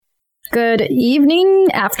Good evening,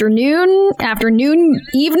 afternoon,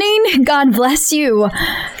 evening. God bless you.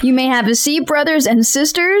 You may have a seat, brothers and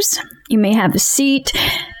sisters. You may have a seat.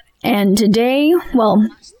 And today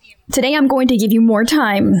I'm going to give you more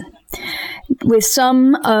time with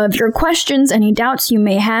some of your questions, any doubts you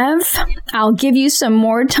may have. I'll give you some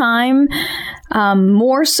more time,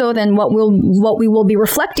 more so than what we will be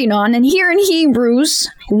reflecting on. And here in Hebrews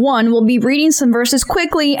 1, we'll be reading some verses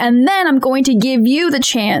quickly, and then I'm going to give you the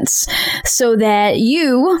chance so that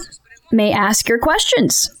you may ask your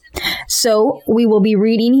questions. So we will be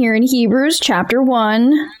reading here in Hebrews chapter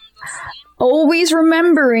 1, always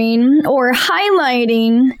remembering or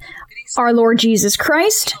highlighting our Lord Jesus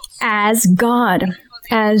Christ as God,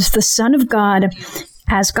 as the Son of God,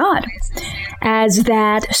 as God, as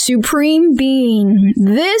that supreme being.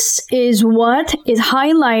 This is what is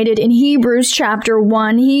highlighted in Hebrews chapter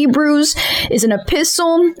 1. Hebrews is an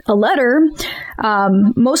epistle, a letter,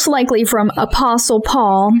 most likely from Apostle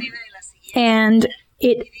Paul, and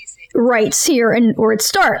it writes here, or it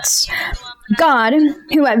starts, God,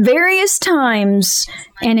 who at various times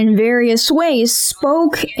and in various ways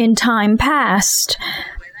spoke in time past.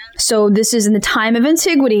 So this is in the time of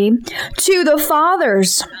antiquity, to the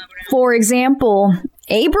fathers. For example,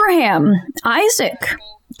 Abraham, Isaac,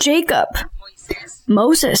 Jacob,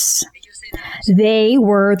 Moses. They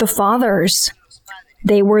were the fathers.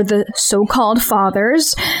 They were the so-called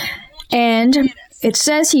fathers. And it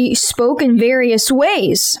says he spoke in various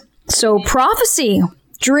ways. So prophecy,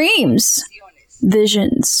 dreams,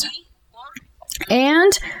 visions,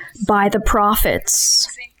 and by the prophets.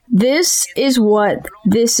 This is what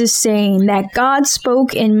this is saying, that God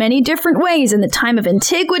spoke in many different ways in the time of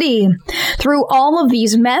antiquity through all of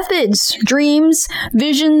these methods: dreams,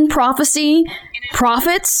 vision, prophecy,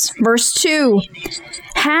 prophets. Verse 2,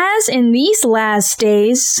 has in these last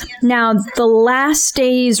days. Now, the last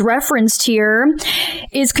days referenced here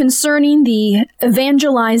is concerning the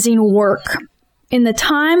evangelizing work. In the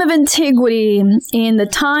time of antiquity, in the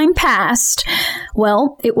time past,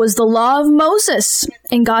 it was the law of Moses,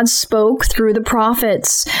 and God spoke through the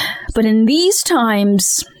prophets. But in these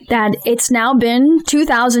times, that it's now been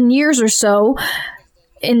 2,000 years or so,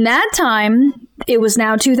 in that time, it was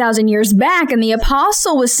now 2,000 years back, and the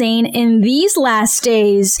apostle was saying, in these last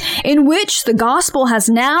days, in which the gospel has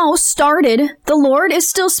now started, the Lord is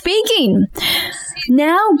still speaking.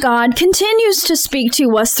 Now God continues to speak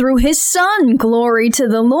to us through his Son. Glory to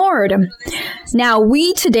the Lord. Now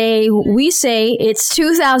we say it's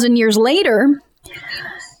 2,000 years later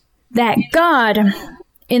that God,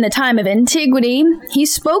 in the time of antiquity, he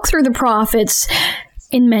spoke through the prophets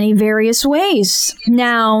in many various ways.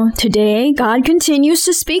 Now, today, God continues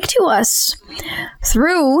to speak to us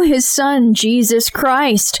through his Son, Jesus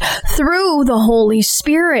Christ, through the Holy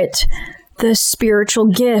Spirit, the spiritual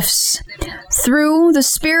gifts. Through the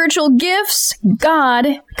spiritual gifts,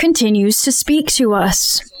 God continues to speak to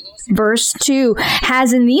us. Verse 2,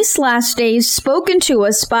 has in these last days spoken to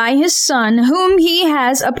us by his Son, whom he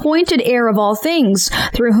has appointed heir of all things,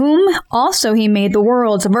 through whom also he made the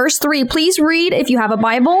worlds. Verse 3, please read if you have a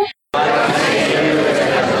Bible.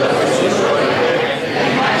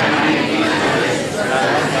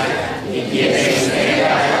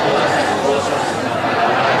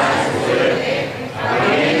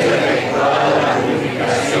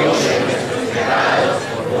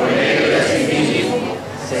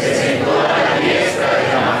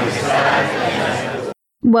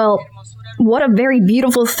 Well, what a very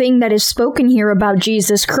beautiful thing that is spoken here about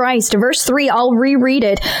Jesus Christ. Verse 3, I'll reread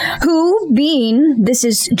it. Who being, this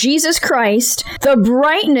is Jesus Christ, the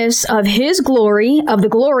brightness of his glory, of the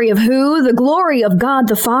glory of who? The glory of God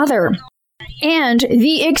the Father, and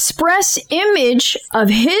the express image of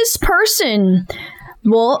his person,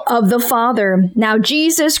 of the Father. Now,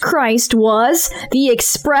 Jesus Christ was the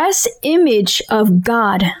express image of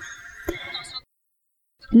God.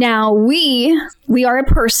 Now, we are a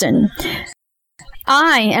person.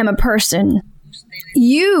 I am a person.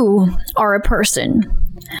 You are a person.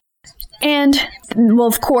 And,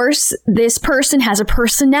 of course, this person has a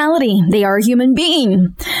personality. They are a human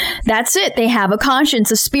being. That's it. They have a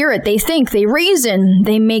conscience, a spirit. They think, they reason,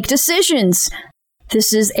 they make decisions.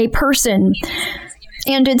 This is a person.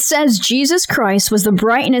 And it says Jesus Christ was the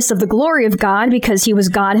brightness of the glory of God because he was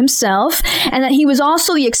God himself, and that he was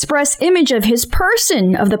also the express image of his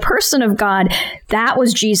person, of the person of God. That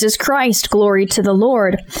was Jesus Christ. Glory to the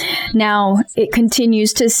Lord. Now, it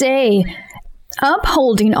continues to say,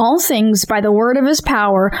 upholding all things by the word of his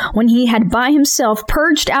power, when he had by himself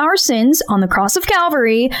purged our sins on the cross of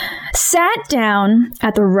Calvary, sat down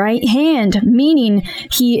at the right hand, meaning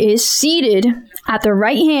he is seated at the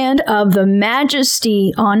right hand of the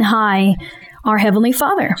Majesty on high, our Heavenly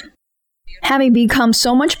Father. Having become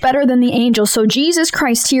so much better than the angels. So Jesus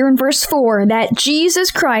Christ here in verse 4, that Jesus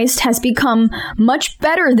Christ has become much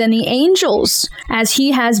better than the angels, as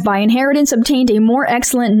he has by inheritance obtained a more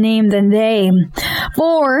excellent name than they.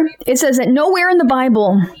 For it says that nowhere in the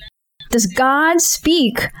Bible does God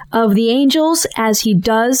speak of the angels as he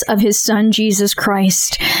does of his Son Jesus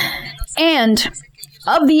Christ. And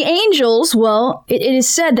of the angels, well, it is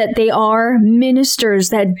said that they are ministers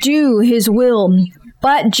that do his will.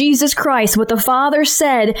 But Jesus Christ, what the Father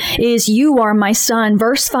said is, "You are my Son."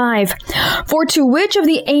 Verse 5, "For to which of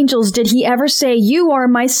the angels did he ever say, 'You are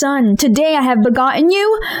my Son'? Today I have begotten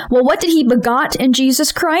you"? Well, what did he begot in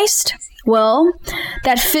Jesus Christ? Well,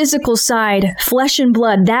 that physical side, flesh and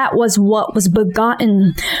blood, that was what was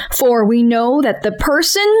begotten. For we know that the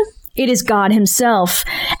person, it is God himself.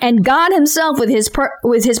 And God himself, with his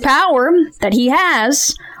power that he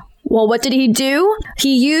has, well, what did he do?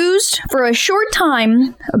 He used, for a short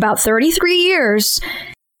time, about 33 years,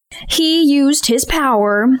 he used his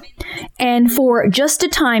power, and for just a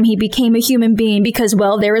time he became a human being because,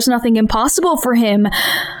 well, there is nothing impossible for him.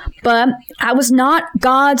 But I was not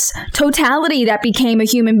God's totality that became a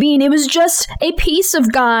human being. It was just a piece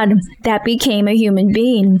of God that became a human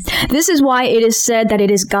being. This is why it is said that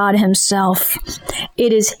it is God himself.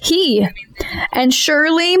 It is he. And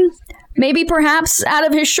surely, maybe perhaps out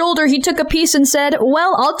of his shoulder, he took a piece and said,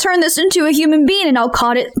 well, I'll turn this into a human being and I'll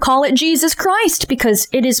call it Jesus Christ because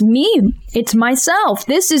it is me. It's myself.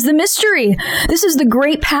 This is the mystery. This is the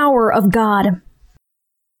great power of God.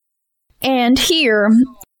 And here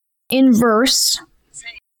in verse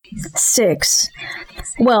 6,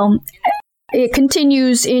 well, it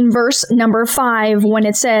continues in verse number 5 when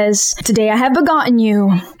it says, "Today I have begotten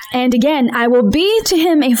you, and again I will be to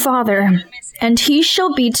him a father, and he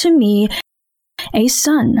shall be to me a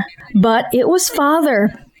son." But it was father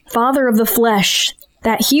of the flesh,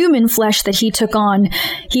 that human flesh that he took on.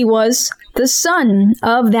 He was the son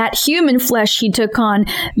of that human flesh he took on.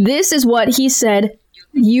 This is what he said,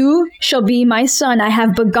 "You shall be my son, I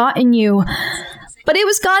have begotten you." But it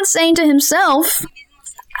was God saying to himself,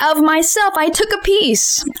 of myself, I took a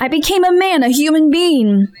piece. I became a man, a human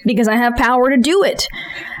being, because I have power to do it.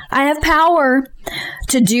 I have power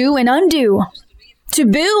to do and undo, to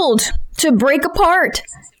build, to break apart.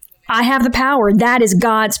 I have the power. That is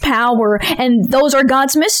God's power, and those are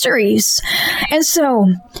God's mysteries. And so,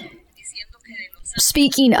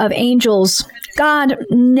 speaking of angels, God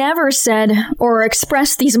never said or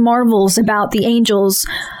expressed these marvels about the angels.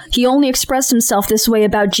 He only expressed himself this way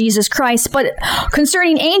about Jesus Christ. But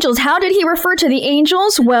concerning angels, how did he refer to the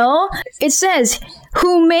angels? Well, it says,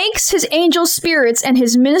 "Who makes his angel spirits and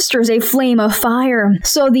his ministers a flame of fire."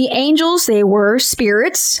 So the angels, they were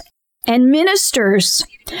spirits and ministers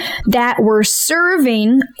that were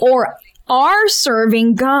serving or are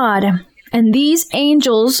serving God. And these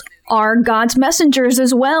angels are God's messengers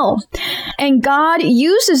as well. And God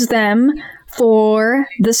uses them for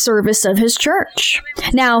the service of his church.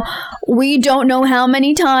 Now, we don't know how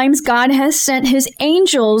many times God has sent his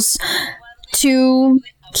angels to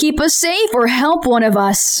keep us safe or help one of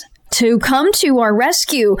us, to come to our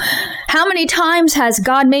rescue. How many times has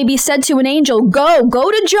God maybe said to an angel, go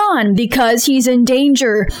to John because he's in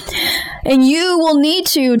danger, and you will need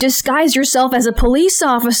to disguise yourself as a police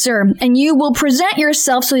officer, and you will present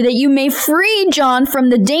yourself so that you may free John from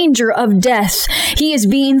the danger of death. He is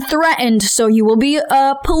being threatened, so you will be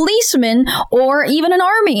a policeman or even an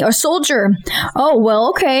army, a soldier. Oh, well,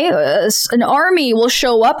 okay, an army will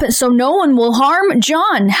show up so no one will harm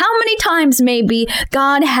John. How many times maybe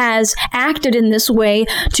God has acted in this way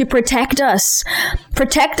to protect us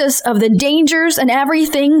of the dangers and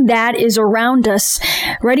everything that is around us,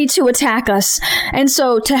 ready to attack us. And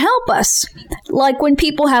so to help us, like when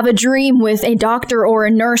people have a dream with a doctor or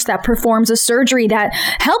a nurse that performs a surgery that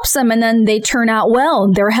helps them and then they turn out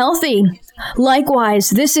well, they're healthy. Likewise,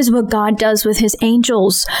 this is what God does with his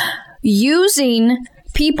angels, using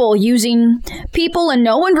people, and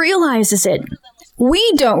no one realizes it.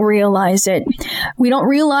 We don't realize it. We don't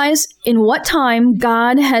realize in what time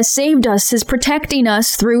God has saved us, is protecting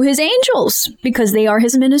us through his angels, because they are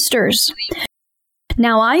his ministers.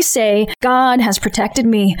 Now I say, God has protected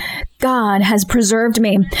me. God has preserved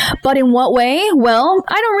me. But in what way? Well,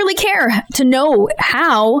 I don't really care to know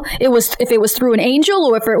how it was, if it was through an angel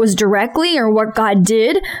or if it was directly or what God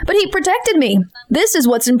did, but he protected me. This is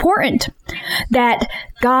what's important, that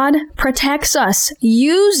God protects us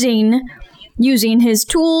using his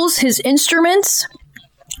tools, his instruments,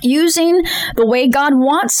 using the way God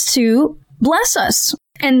wants to bless us.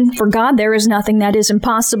 And for God, there is nothing that is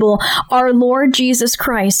impossible. Our Lord Jesus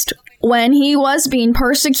Christ, when he was being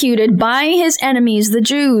persecuted by his enemies, the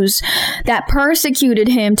Jews, that persecuted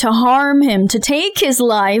him, to harm him, to take his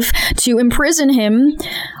life, to imprison him,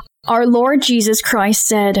 our Lord Jesus Christ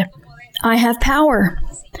said, I have power.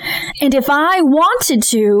 And if I wanted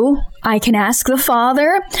to, I can ask the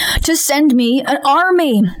Father to send me an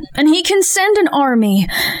army. And he can send an army.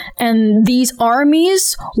 And these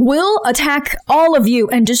armies will attack all of you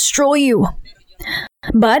and destroy you.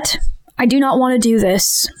 But I do not want to do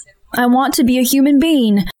this. I want to be a human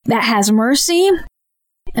being that has mercy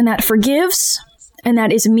and that forgives and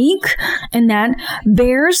that is meek and that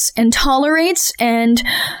bears and tolerates and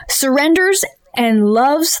surrenders and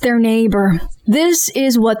loves their neighbor. This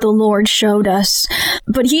is what the Lord showed us.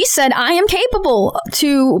 But he said, I am capable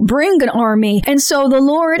to bring an army. And so the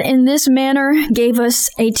Lord in this manner gave us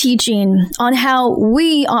a teaching on how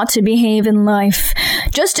we ought to behave in life.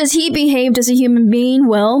 Just as he behaved as a human being,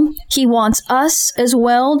 well, he wants us as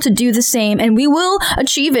well to do the same. And we will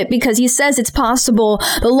achieve it because he says it's possible.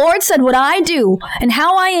 The Lord said, what I do and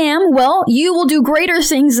how I am, well, you will do greater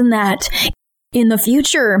things than that. In the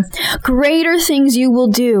future, greater things you will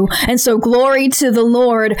do. And so glory to the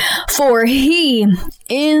Lord, for he,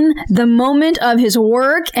 in the moment of his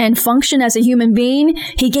work and function as a human being,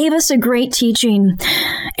 he gave us a great teaching.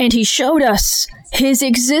 And he showed us his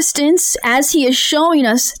existence as he is showing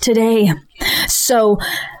us today. So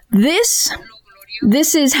this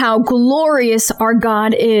is how glorious our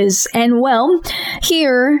God is. And well,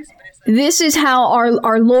 here, this is how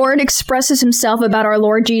our Lord expresses himself about our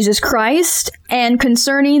Lord Jesus Christ. And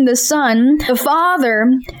concerning the Son, the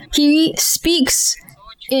Father, he speaks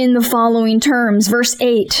in the following terms. Verse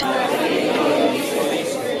 8.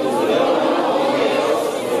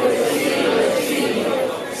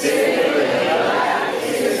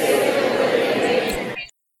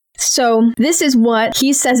 So this is what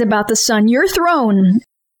he says about the Son. Your throne,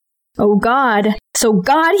 O God. So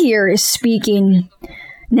God here is speaking.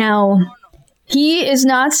 Now, he is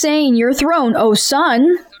not saying your throne, O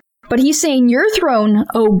Son, but he's saying your throne,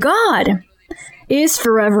 O God, is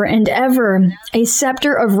forever and ever. A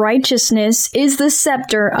scepter of righteousness is the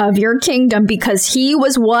scepter of your kingdom, because he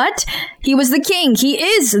was what? He was the king. He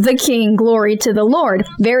is the king. Glory to the Lord.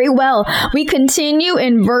 Very well. We continue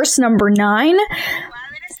in verse number 9.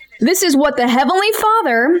 This is what the Heavenly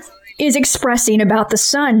Father is expressing about the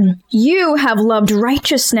Son. You have loved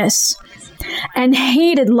righteousness and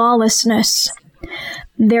hated lawlessness.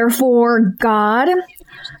 Therefore, God,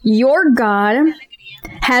 your God,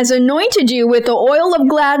 has anointed you with the oil of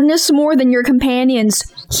gladness more than your companions.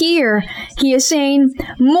 Here, he is saying,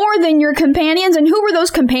 more than your companions. And who were those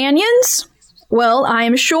companions? Well, I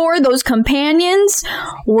am sure those companions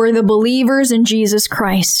were the believers in Jesus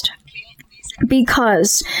Christ.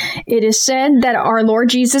 Because it is said that our Lord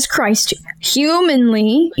Jesus Christ,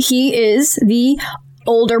 humanly, he is the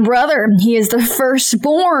older brother. He is the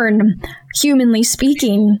firstborn, humanly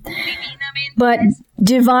speaking. But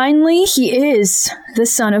divinely, he is the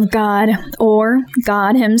Son of God, or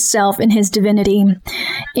God himself in his divinity.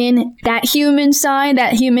 In that human side,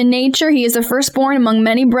 that human nature, he is the firstborn among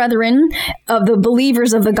many brethren of the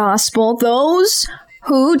believers of the gospel, those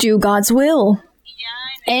who do God's will.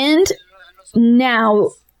 And now,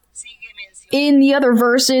 in the other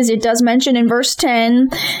verses, it does mention in verse 10,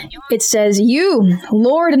 it says, you,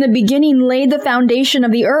 Lord, in the beginning laid the foundation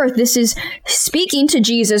of the earth. This is speaking to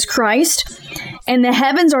Jesus Christ. And the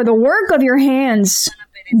heavens are the work of your hands.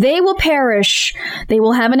 They will perish. They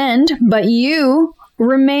will have an end, but you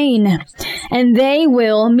remain. And they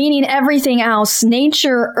will, meaning everything else,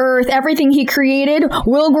 nature, earth, everything he created,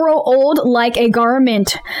 will grow old like a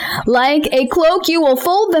garment. Like a cloak, you will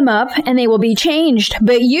fold them up and they will be changed.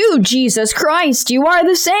 But you, Jesus Christ, you are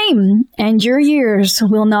the same, and your years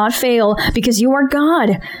will not fail, because you are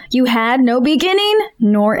God. You had no beginning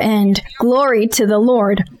nor end. Glory to the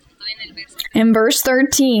Lord. In verse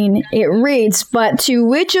 13, it reads, but to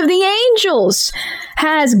which of the angels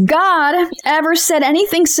has God ever said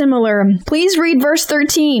anything similar? Please read verse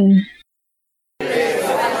 13.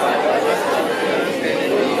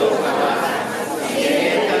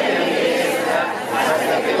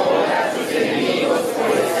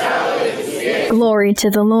 Glory to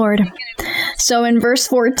the Lord. So in verse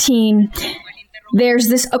 14,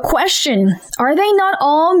 there's a question. Are they not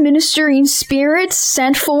all ministering spirits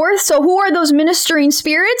sent forth? So who are those ministering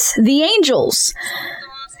spirits? The angels.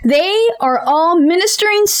 They are all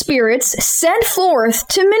ministering spirits sent forth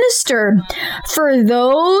to minister for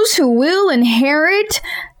those who will inherit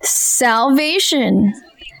salvation.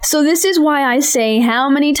 So this is why I say, how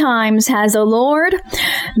many times has the Lord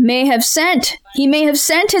He may have sent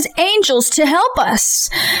his angels to help us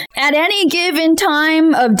at any given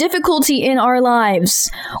time of difficulty in our lives.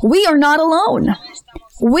 We are not alone.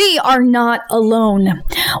 We are not alone.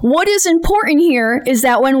 What is important here is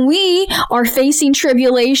that when we are facing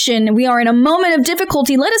tribulation, we are in a moment of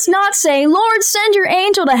difficulty, let us not say, Lord, send your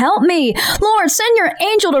angel to help me. Lord, send your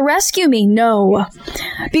angel to rescue me. No,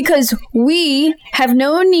 because we have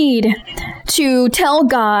no need to tell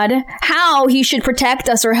God how he should protect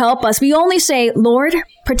us or help us. We only say, Lord,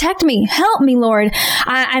 protect me. Help me, Lord.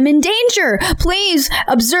 I'm in danger. Please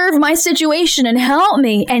observe my situation and help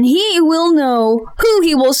me. And he will know who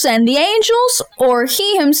he will send, the angels, or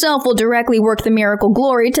he himself will directly work the miracle.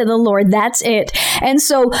 Glory to the Lord. That's it. And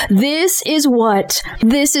so this is what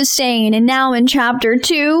this is saying. And now in chapter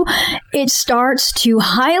 2, it starts to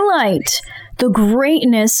highlight the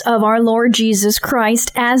greatness of our Lord Jesus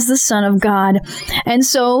Christ as the Son of God. And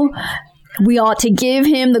so we ought to give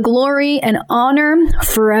him the glory and honor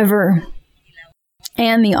forever.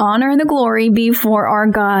 And the honor and the glory be for our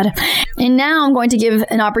God. And now I'm going to give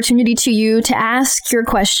an opportunity to you to ask your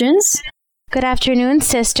questions. Good afternoon,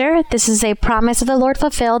 sister. This is a promise of the Lord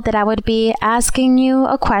fulfilled that I would be asking you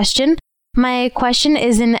a question. My question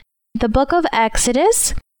is in the book of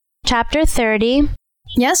Exodus, chapter 30.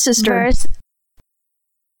 Yes, sister. Verse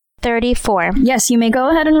 34. Yes, you may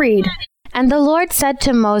go ahead and read. And the Lord said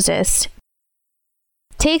to Moses,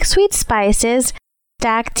 take sweet spices,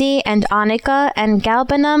 stacte and onycha and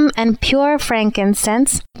galbanum and pure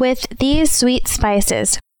frankincense with these sweet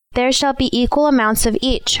spices. There shall be equal amounts of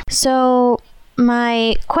each. So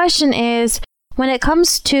my question is, when it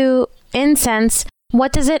comes to incense,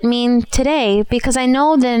 what does it mean today? Because I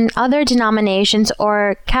know that in other denominations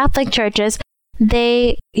or Catholic churches,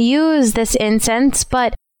 they use this incense,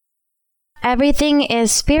 but everything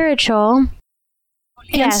is spiritual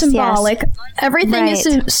and symbolic. Yes. Everything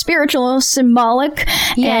is spiritual, symbolic,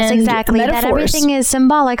 yes, and exactly. metaphors. That everything is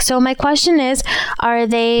symbolic. So my question is, are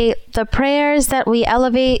they the prayers that we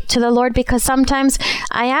elevate to the Lord? Because sometimes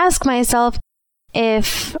I ask myself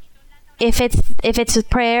if it's a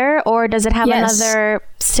prayer, or does it have another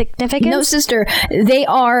significance? No, sister. They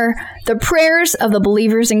are the prayers of the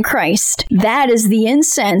believers in Christ. That is the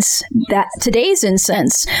incense, that today's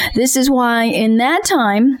incense. This is why in that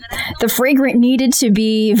time, the fragrant needed to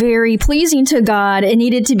be very pleasing to God. It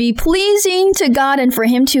needed to be pleasing to God and for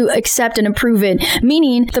him to accept and approve it.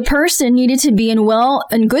 Meaning the person needed to be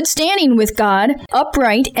in good standing with God,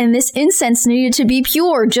 upright, and this incense needed to be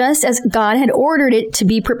pure, just as God had ordered it to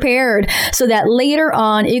be prepared, so that later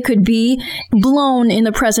on it could be blown in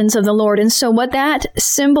the presence of the Lord. And so what that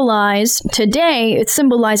symbolized today, it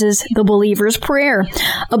symbolizes the believer's prayer.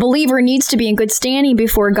 A believer needs to be in good standing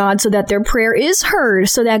before God so that their prayer is heard,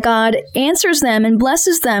 so that God answers them and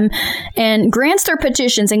blesses them and grants their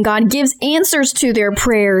petitions, and God gives answers to their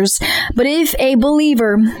prayers. But if a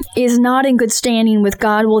believer is not in good standing with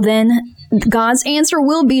God, well then God's answer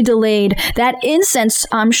will be delayed. That incense,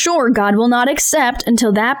 I'm sure God will not accept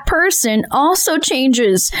until that person also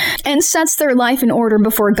changes and sets their life in order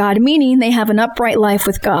before God, meaning they have an upright life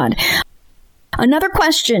with God. Another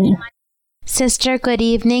question. Sister, good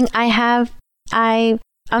evening. I'm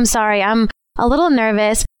sorry, I'm a little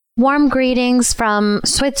nervous. Warm greetings from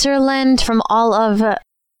Switzerland, from all of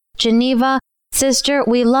Geneva. Sister,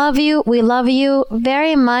 we love you. We love you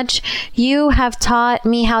very much. You have taught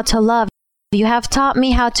me how to love. You have taught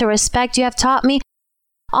me how to respect. You have taught me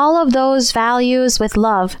all of those values with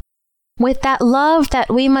love, with that love that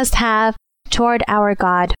we must have toward our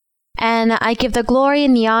God. And I give the glory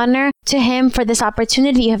and the honor to him for this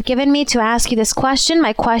opportunity you have given me to ask you this question.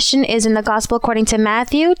 My question is in the Gospel according to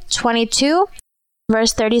Matthew 22,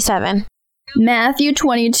 verse 37. Matthew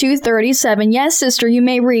 22:37. Yes, sister, you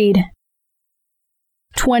may read.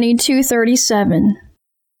 22:37.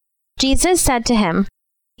 Jesus said to him,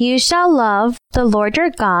 you shall love the Lord your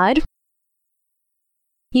God.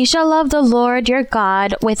 You shall love the Lord your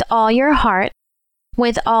God with all your heart,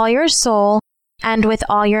 with all your soul, and with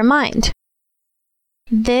all your mind.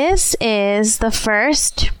 This is the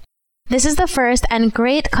first and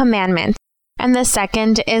great commandment, and the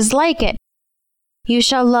second is like it. You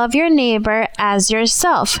shall love your neighbor as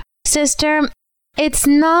yourself. Sister, it's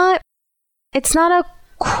not a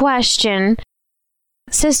question.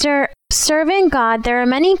 Sister, serving God, there are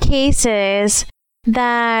many cases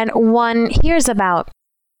that one hears about.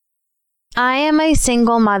 I am a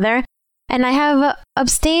single mother, and I have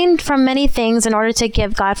abstained from many things in order to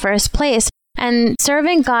give God first place. And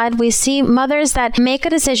serving God, we see mothers that make a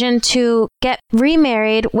decision to get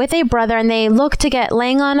remarried with a brother, and they look to get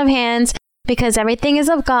laying on of hands because everything is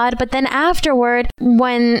of God. But then afterward,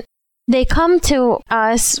 when they come to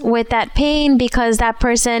us with that pain because that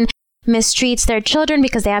person mistreats their children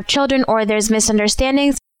because they have children, or there's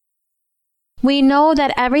misunderstandings, we know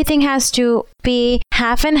that everything has to be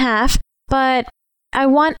half and half. But I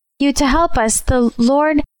want you to help us. The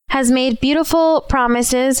Lord has made beautiful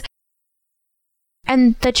promises,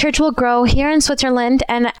 and the church will grow here in Switzerland.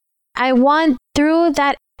 And I want, through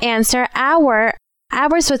that answer, our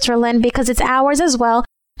Switzerland, because it's ours as well,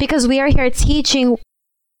 because we are here teaching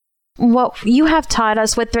what you have taught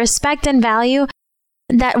us with respect and value,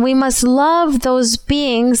 that we must love those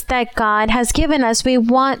beings that God has given us. We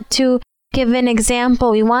want to give an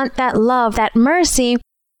example. We want that love, that mercy,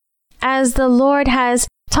 as the Lord has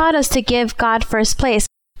taught us to give God first place.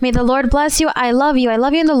 May the Lord bless you. I love you. I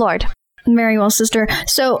love you in the Lord. Very well, sister.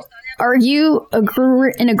 So are you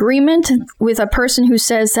in agreement with a person who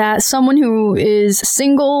says that someone who is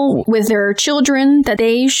single with their children, that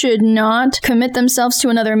they should not commit themselves to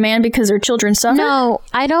another man because their children suffer? No,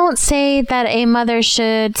 I don't say that a mother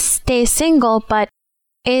should stay single, but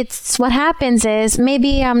it's what happens is,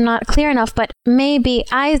 maybe I'm not clear enough, but maybe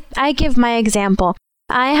I give my example.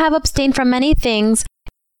 I have abstained from many things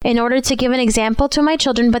in order to give an example to my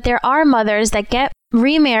children, but there are mothers that get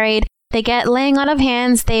remarried. They get laying on of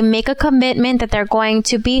hands. They make a commitment that they're going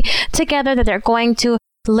to be together, that they're going to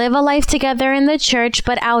live a life together in the church,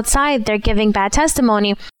 but outside they're giving bad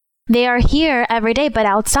testimony. They are here every day, but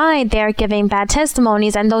outside they are giving bad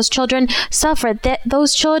testimonies, and those children suffer.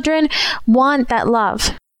 Those children want that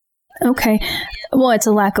love. Okay. Well, it's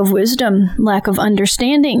a lack of wisdom, lack of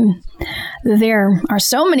understanding. There are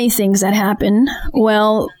so many things that happen.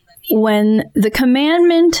 Well, when the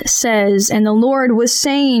commandment says, and the Lord was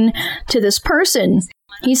saying to this person,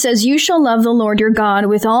 he says, you shall love the Lord your God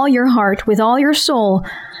with all your heart, with all your soul,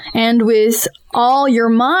 and with all your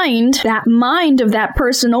mind, that mind of that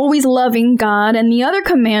person always loving God. And the other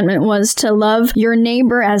commandment was to love your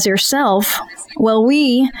neighbor as yourself. Well,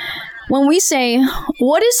 when we say,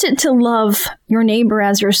 what is it to love your neighbor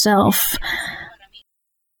as yourself?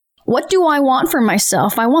 What do I want for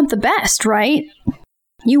myself? I want the best, right?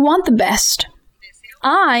 You want the best.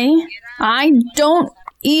 I don't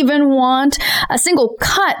even want a single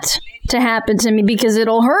cut to happen to me because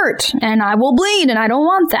it'll hurt and I will bleed, and I don't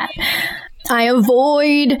want that. I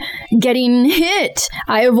avoid getting hit.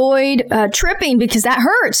 I avoid tripping because that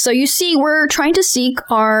hurts. So you see, we're trying to seek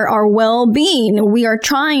our well-being. We are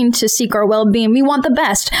trying to seek our well-being. We want the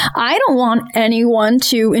best. I don't want anyone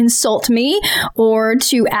to insult me or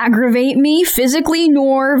to aggravate me physically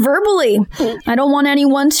nor verbally. I don't want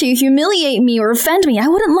anyone to humiliate me or offend me. I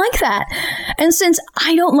wouldn't like that. And since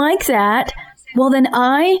I don't like that, well, then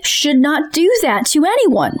I should not do that to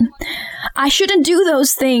anyone. I shouldn't do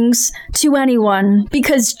those things to anyone,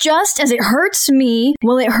 because just as it hurts me,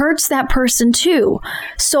 well, it hurts that person too.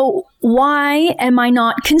 So why am I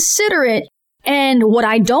not considerate? And what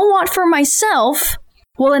I don't want for myself,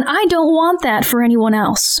 well, then I don't want that for anyone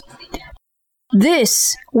else.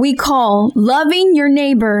 This we call loving your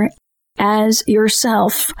neighbor as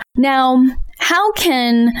yourself. Now, how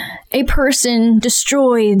can a person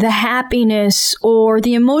destroy the happiness or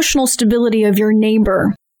the emotional stability of your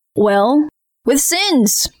neighbor? Well, with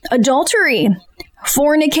sins, adultery,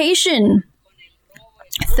 fornication,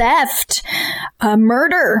 theft,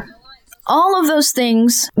 murder, all of those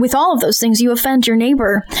things, with all of those things, you offend your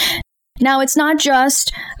neighbor. Now, it's not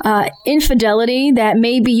just infidelity that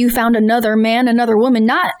maybe you found another man, another woman,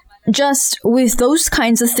 not just with those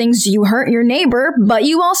kinds of things you hurt your neighbor, but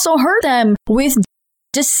you also hurt them with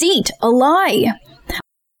deceit, a lie,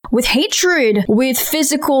 with hatred, with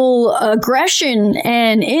physical aggression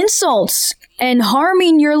and insults, and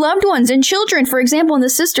harming your loved ones and children. For example, in the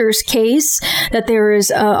sister's case, that there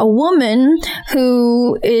is a woman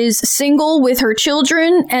who is single with her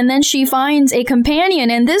children, and then she finds a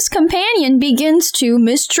companion, and this companion begins to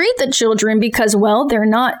mistreat the children because, well, they're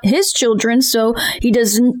not his children, so he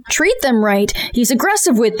doesn't treat them right. He's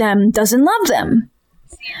aggressive with them, doesn't love them.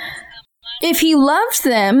 If he loved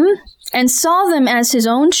them and saw them as his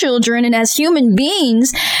own children and as human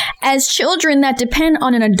beings, as children that depend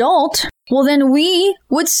on an adult, well, then we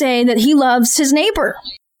would say that he loves his neighbor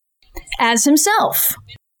as himself.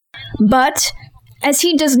 But as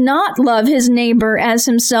he does not love his neighbor as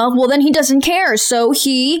himself, well, then he doesn't care. So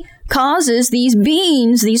he causes these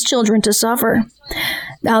beings, these children, to suffer.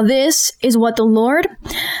 Now, this is what the Lord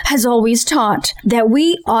has always taught, that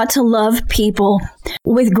we ought to love people.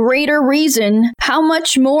 With greater reason, how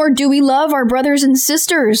much more do we love our brothers and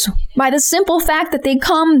sisters? By the simple fact that they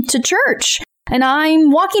come to church, and I'm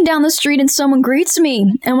walking down the street and someone greets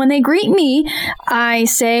me. And when they greet me, I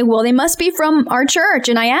say, well, they must be from our church.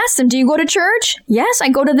 And I ask them, do you go to church? Yes, I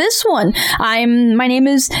go to this one. My name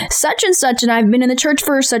is such and such, and I've been in the church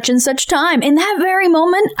for such and such time. In that very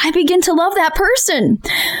moment, I begin to love that person.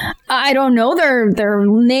 I don't know their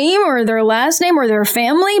name or their last name or their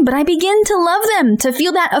family, but I begin to love them, to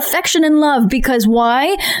feel that affection and love. Because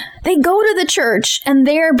why? They go to the church and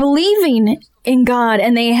they're believing in God,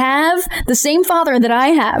 and they have the same Father that I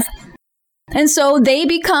have. And so they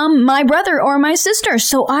become my brother or my sister.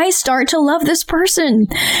 So I start to love this person,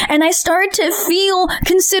 and I start to feel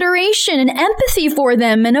consideration and empathy for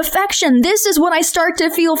them and affection. This is what I start to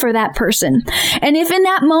feel for that person. And if in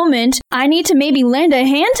that moment I need to maybe lend a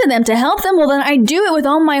hand to them to help them, well, then I do it with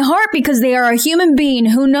all my heart, because they are a human being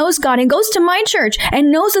who knows God and goes to my church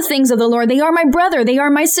and knows the things of the Lord. They are my brother. They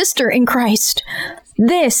are my sister in Christ.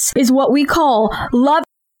 This is what we call loving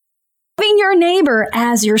your neighbor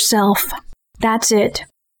as yourself. That's it.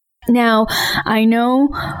 Now, I know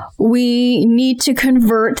we need to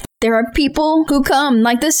convert. There are people who come,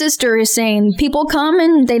 like the sister is saying, people come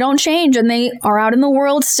and they don't change and they are out in the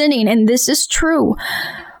world sinning, and this is true.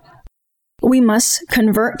 We must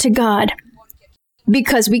convert to God,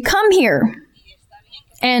 because we come here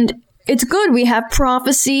and it's good we have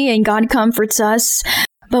prophecy and God comforts us,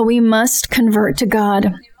 but we must convert to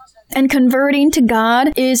God. And converting to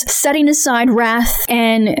God is setting aside wrath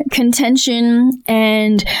and contention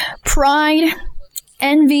and pride,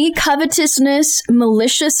 envy, covetousness,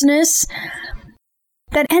 maliciousness.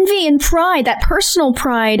 That envy and pride, that personal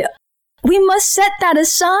pride, we must set that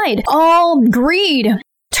aside. All greed,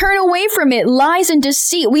 turn away from it, lies and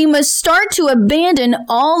deceit. We must start to abandon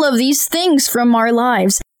all of these things from our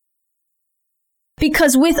lives.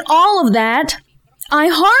 Because with all of that, I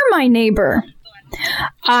harm my neighbor.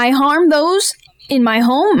 I harm those in my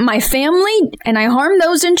home, my family, and I harm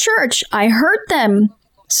those in church. I hurt them.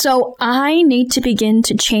 So I need to begin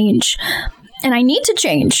to change. And I need to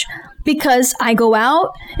change because I go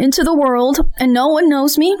out into the world and no one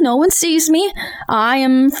knows me, no one sees me. I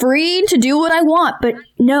am free to do what I want, but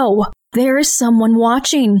no, there is someone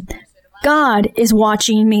watching. God is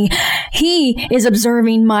watching me. He is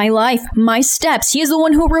observing my life, my steps. He is the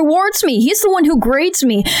one who rewards me. He's the one who grades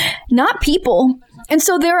me, not people. And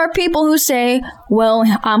so there are people who say, well,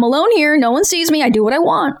 I'm alone here. No one sees me. I do what I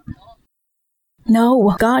want.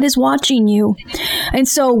 No, God is watching you. And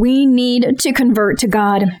so we need to convert to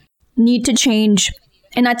God, need to change.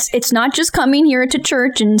 And it's not just coming here to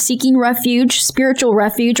church and seeking refuge, spiritual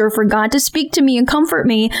refuge, or for God to speak to me and comfort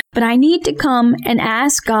me, but I need to come and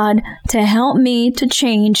ask God to help me to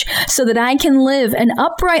change so that I can live an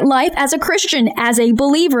upright life as a Christian, as a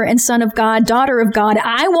believer and son of God, daughter of God.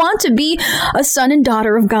 I want to be a son and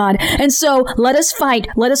daughter of God. And so let us fight.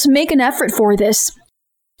 Let us make an effort for this.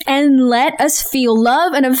 And let us feel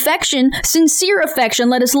love and affection, sincere affection.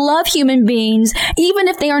 Let us love human beings, even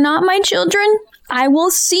if they are not my children. I will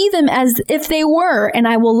see them as if they were, and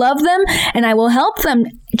I will love them, and I will help them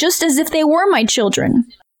just as if they were my children.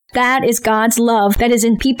 That is God's love that is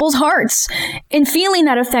in people's hearts, in feeling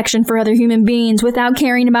that affection for other human beings without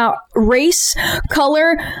caring about race,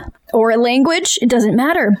 color, or language. It doesn't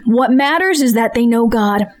matter. What matters is that they know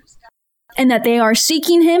God and that they are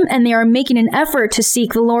seeking Him and they are making an effort to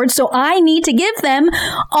seek the Lord. So I need to give them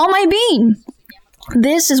all my being.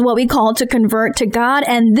 This is what we call to convert to God,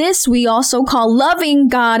 and this we also call loving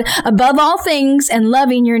God above all things and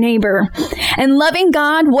loving your neighbor. And loving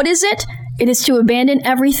God, what is it? It is to abandon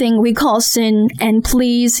everything we call sin and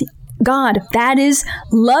please God. That is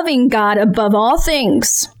loving God above all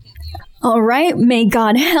things. All right, may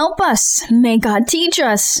God help us. May God teach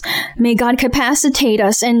us. May God capacitate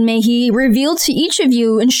us, and may He reveal to each of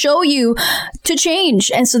you and show you to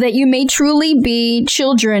change, and so that you may truly be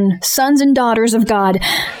children, sons and daughters of God.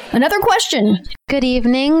 Another question. Good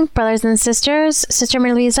evening, brothers and sisters. Sister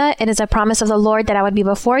Maria Luisa, it is a promise of the Lord that I would be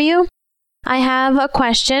before you. I have a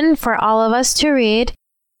question for all of us to read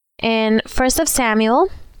in 1 Samuel.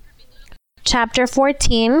 Chapter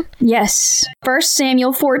 14. Yes, 1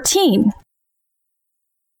 Samuel 14.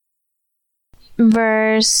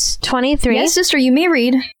 Verse 23. Yes, sister, you may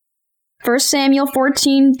read. 1 Samuel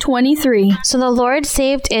 14:23. So the Lord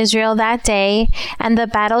saved Israel that day, and the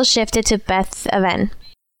battle shifted to Beth-aven.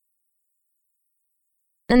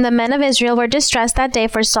 And the men of Israel were distressed that day,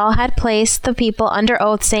 for Saul had placed the people under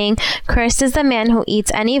oath, saying, Cursed is the man who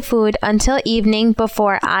eats any food until evening,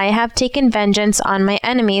 before I have taken vengeance on my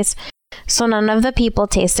enemies. So none of the people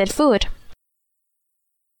tasted food.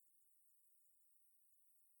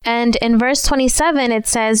 And in verse 27, it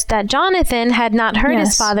says that Jonathan had not heard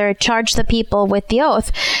his father charge the people with the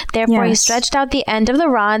oath. Therefore, he stretched out the end of the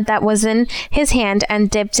rod that was in his hand and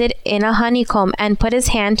dipped it in a honeycomb and put his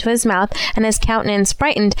hand to his mouth, and his countenance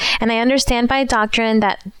brightened. And I understand by doctrine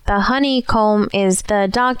that the honeycomb is the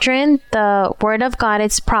doctrine, the word of God.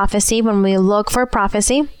 It's prophecy when we look for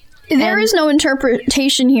prophecy. There is no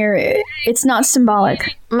interpretation here. It's not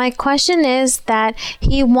symbolic. My question is that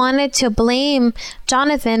he wanted to blame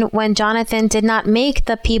Jonathan when Jonathan did not make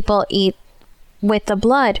the people eat with the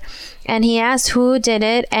blood. And he asked who did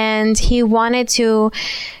it, and he wanted to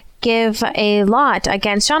give a lot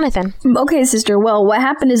against Jonathan. Okay, sister. Well, what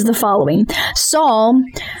happened is the following. Saul,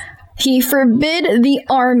 he forbid the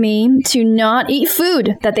army to not eat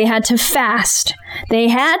food, that they had to fast. They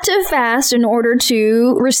had to fast in order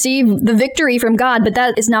to receive the victory from God, but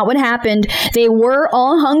that is not what happened. They were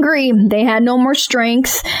all hungry. They had no more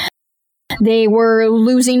strength. They were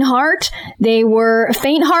losing heart. They were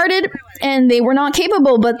faint-hearted, and they were not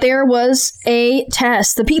capable, but there was a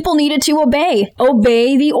test. The people needed to obey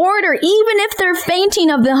the order. Even if they're fainting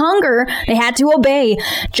of the hunger, they had to obey.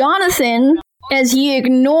 Jonathan, as he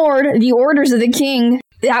ignored the orders of the king,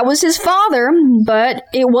 that was his father, but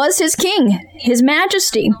it was his king, his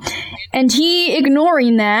majesty. And he,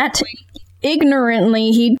 ignoring that,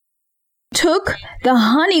 ignorantly, he took the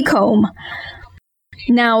honeycomb.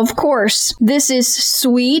 Now, of course, this is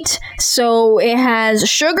sweet, so it has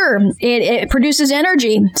sugar. It produces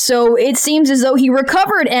energy. So it seems as though he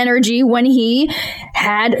recovered energy when he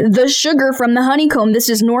had the sugar from the honeycomb. This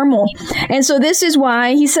is normal. And so this is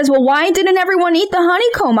why he says, well, why didn't everyone eat the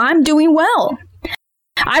honeycomb? I'm doing well.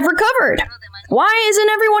 I've recovered. Why isn't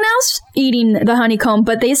everyone else eating the honeycomb?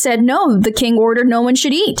 But they said, no, the king ordered no one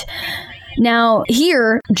should eat. Now,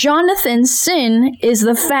 here, Jonathan's sin is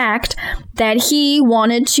the fact that he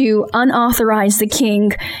wanted to unauthorize the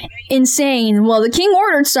king in saying, well, the king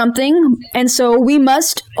ordered something, and so we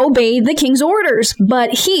must obey the king's orders.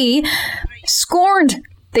 But he scorned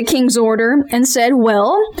the king's order and said,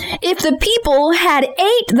 well, if the people had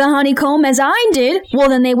ate the honeycomb as I did, well,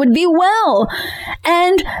 then they would be well.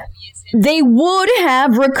 And they would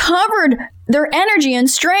have recovered their energy and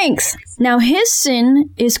strength. Now, his sin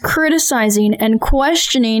is criticizing and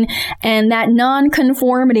questioning and that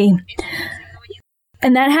nonconformity.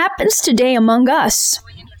 And that happens today among us.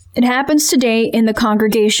 It happens today in the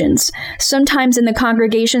congregations. Sometimes in the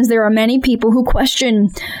congregations, there are many people who question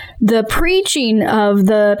the preaching of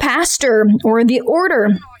the pastor or the order.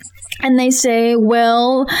 And they say,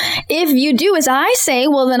 well, if you do as I say,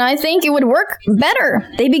 well, then I think it would work better.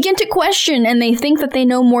 They begin to question and they think that they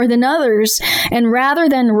know more than others. And rather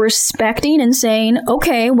than respecting and saying,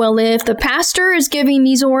 okay, well, if the pastor is giving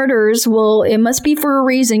these orders, well, it must be for a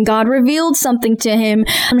reason. God revealed something to him.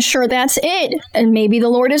 I'm sure that's it. And maybe the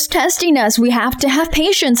Lord is testing us. We have to have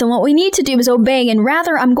patience. And what we need to do is obey. And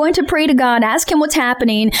rather, I'm going to pray to God, ask him what's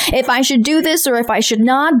happening, if I should do this or if I should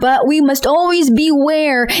not. But we must always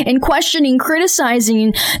beware and questioning,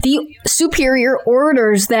 criticizing the superior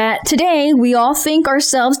orders that today we all think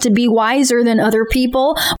ourselves to be wiser than other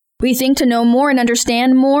people. We think to know more and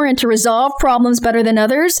understand more and to resolve problems better than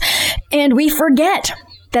others. And we forget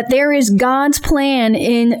that there is God's plan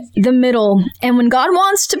in the middle. And when God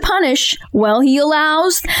wants to punish, well, he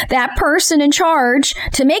allows that person in charge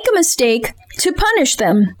to make a mistake to punish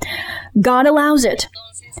them. God allows it.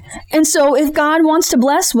 And so if God wants to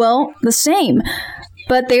bless, well, the same.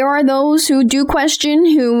 But there are those who do question,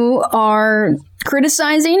 who are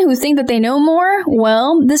criticizing, who think that they know more.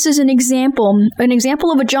 Well, this is an example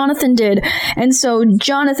of what Jonathan did. And so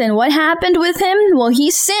Jonathan, what happened with him? Well,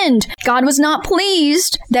 he sinned. God was not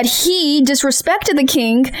pleased that he disrespected the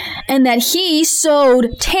king and that he sowed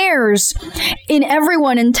tares in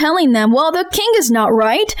everyone and telling them, well, the king is not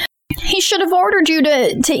right. He should have ordered you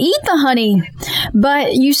to eat the honey.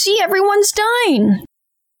 But you see, everyone's dying.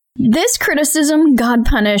 This criticism God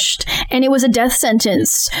punished, and it was a death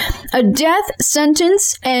sentence. A death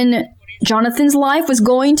sentence, and Jonathan's life was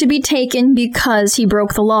going to be taken because he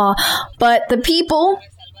broke the law. But the people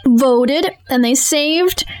voted, and they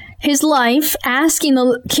saved his life, asking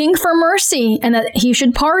the king for mercy and that he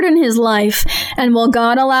should pardon his life. And well,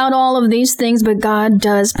 God allowed all of these things, but God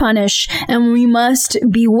does punish. And we must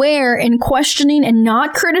beware in questioning and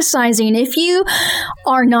not criticizing. If you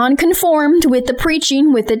are non-conformed with the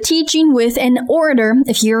preaching, with the teaching, with an order,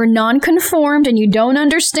 if you're non-conformed and you don't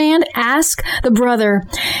understand, ask the brother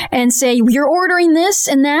and say, you're ordering this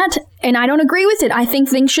and that, and I don't agree with it. I think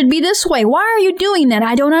things should be this way. Why are you doing that?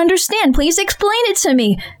 I don't understand. Please explain it to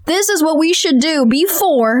me. This is what we should do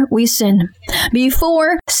before we sin.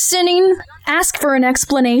 Before sinning, ask for an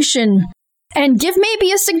explanation. and give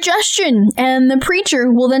maybe a suggestion, and the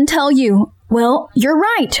preacher will then tell you, well, you're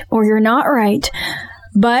right, or you're not right,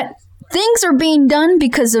 but things are being done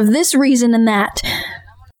because of this reason and that.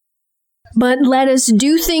 But let us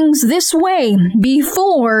do things this way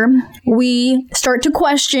before we start to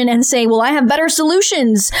question and say, well, I have better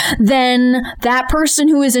solutions than that person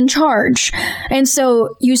who is in charge. And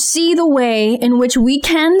so you see the way in which we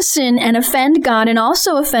can sin and offend God and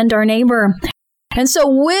also offend our neighbor. And so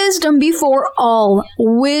wisdom before all.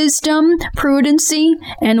 Wisdom, prudency,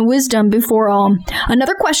 and wisdom before all.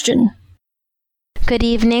 Another question. Good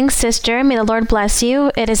evening, sister. May the Lord bless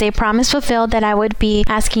you. It is a promise fulfilled that I would be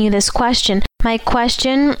asking you this question. My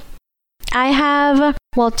question, I have,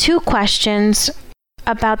 two questions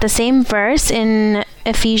about the same verse in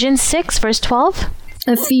Ephesians 6, verse 12.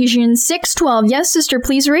 Ephesians 6:12. Yes, sister,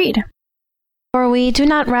 please read. For we do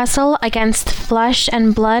not wrestle against flesh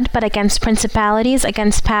and blood, but against principalities,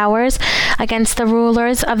 against powers, against the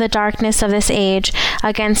rulers of the darkness of this age,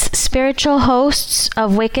 against spiritual hosts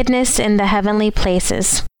of wickedness in the heavenly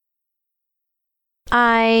places.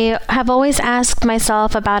 I have always asked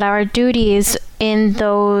myself about our duties in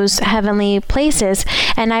those heavenly places,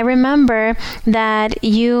 and I remember that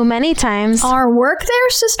you many times... Our work there,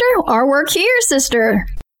 sister? Our work here, sister?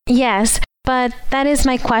 Yes. But that is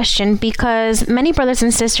my question, because many brothers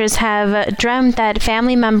and sisters have dreamt that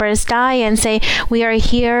family members die and say, we are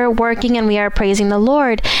here working and we are praising the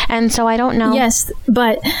Lord. And so I don't know. Yes,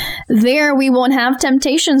 but there we won't have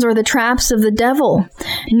temptations or the traps of the devil.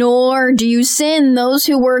 Nor do you sin. Those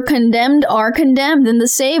who were condemned are condemned, and the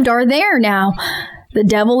saved are there now. The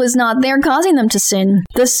devil is not there causing them to sin.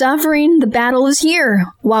 The suffering, the battle is here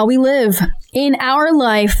while we live. In our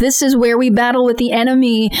life, this is where we battle with the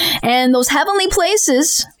enemy. And those heavenly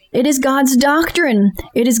places, it is God's doctrine.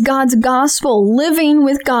 It is God's gospel, living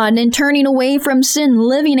with God and turning away from sin,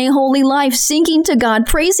 living a holy life, singing to God,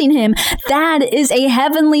 praising Him. That is a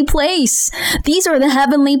heavenly place. These are the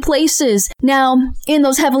heavenly places. Now, in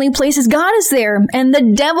those heavenly places, God is there, and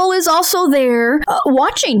the devil is also there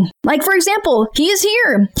watching. Like, for example, he is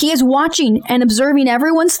here. He is watching and observing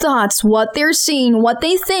everyone's thoughts, what they're seeing, what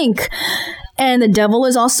they think. And the devil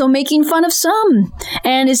is also making fun of some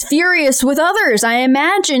and is furious with others. I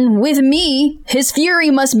imagine with me, his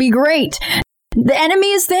fury must be great. The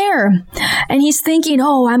enemy is there, and he's thinking,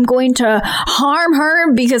 oh, I'm going to harm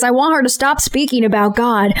her because I want her to stop speaking about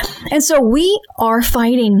God. And so we are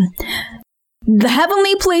fighting. The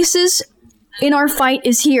heavenly places in our fight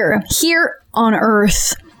is here on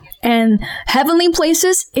earth. And heavenly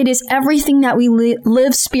places, it is everything that we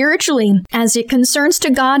live spiritually as it concerns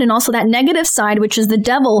to God, and also that negative side, which is the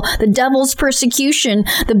devil's persecution,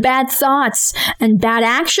 the bad thoughts and bad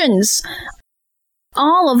actions.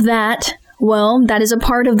 All of that, well, that is a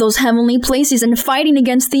part of those heavenly places and fighting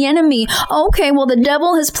against the enemy. Okay, well, the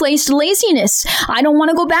devil has placed laziness. I don't want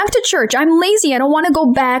to go back to church. I'm lazy. I don't want to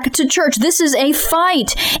go back to church. This is a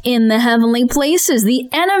fight in the heavenly places. The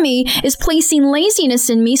enemy is placing laziness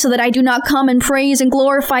in me so that I do not come and praise and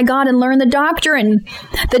glorify God and learn the doctrine.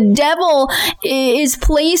 The devil is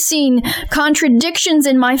placing contradictions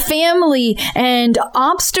in my family and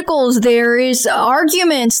obstacles. There is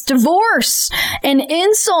arguments, divorce, and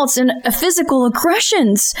insults and physical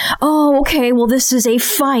aggressions. Oh, okay, well, this is a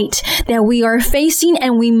fight that we are facing,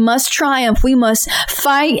 and we must triumph. We must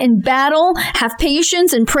fight and battle, have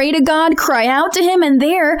patience, and pray to God, cry out to Him, and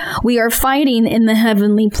there we are fighting in the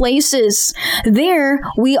heavenly places. There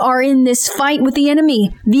we are in this fight with the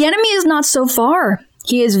enemy. The enemy is not so far.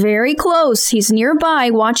 He is very close. He's nearby,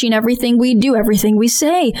 watching everything we do, everything we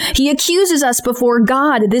say. He accuses us before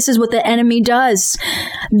God. This is what the enemy does.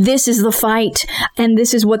 This is the fight. And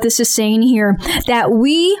this is what this is saying here. That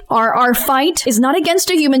our fight is not against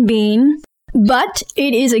a human being, but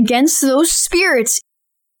it is against those spirits,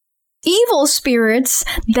 evil spirits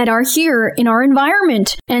that are here in our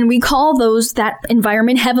environment. And we call that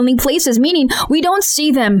environment heavenly places, meaning we don't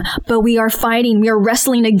see them, but we are fighting. We are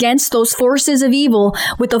wrestling against those forces of evil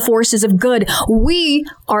with the forces of good. We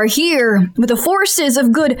are here with the forces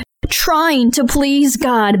of good, trying to please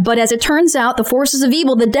God. But as it turns out, the forces of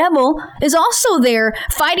evil, the devil, is also there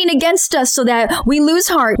fighting against us so that we lose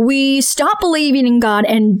heart. We stop believing in God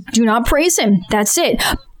and do not praise Him. That's it.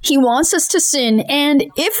 He wants us to sin, and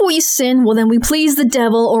if we sin, well, then we please the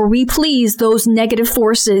devil, or we please those negative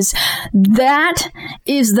forces. That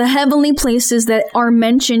is the heavenly places that are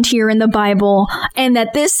mentioned here in the Bible, and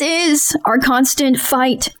that this is our constant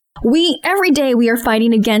fight. Every day we are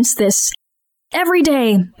fighting against this. Every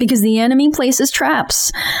day, because the enemy places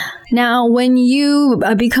traps. Now, when you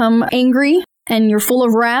become angry and you're full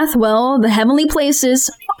of wrath, well, the heavenly places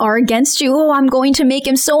are against you. Oh, I'm going to make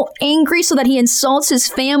him so angry so that he insults his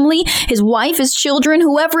family, his wife, his children,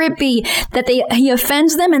 whoever it be, that he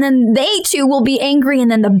offends them, and then they too will be angry,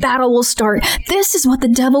 and then the battle will start. This is what the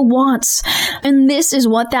devil wants. And this is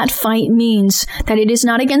what that fight means, that it is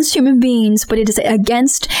not against human beings, but it is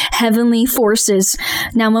against heavenly forces.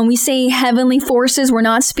 Now, when we say heavenly forces, we're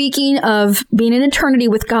not speaking of being in eternity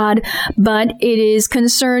with God, but it is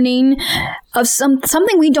concerning of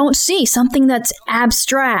something we don't see, something that's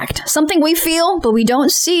abstract, something we feel, but we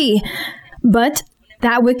don't see. But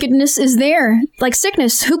that wickedness is there, like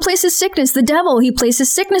sickness. Who places sickness? The devil. He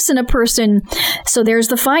places sickness in a person. So there's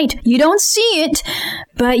the fight. You don't see it,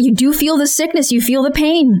 but you do feel the sickness. You feel the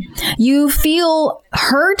pain. You feel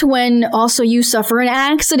hurt when also you suffer an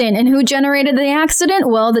accident. And who generated the accident?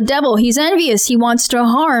 Well, the devil. He's envious. He wants to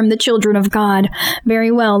harm the children of God.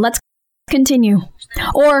 Very well. Let's continue.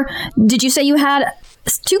 Or did you say you had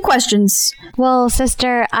 2 questions? Well,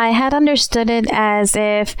 sister, I had understood it as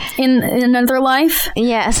if... In another life?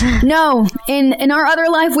 Yes. No. In our other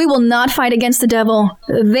life, we will not fight against the devil.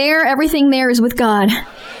 Everything there is with God.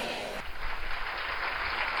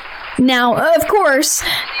 Now, of course,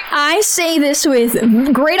 I say this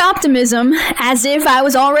with great optimism, as if I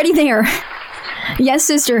was already there. Yes,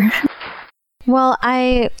 sister. Well,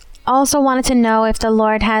 I also wanted to know if the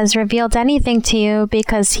Lord has revealed anything to you,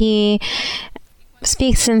 because he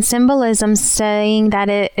speaks in symbolism, saying that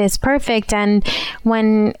it is perfect. And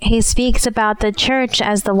when he speaks about the church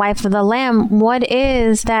as the wife of the Lamb, what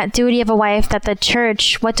is that duty of a wife that the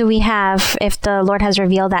church, what do we have if the Lord has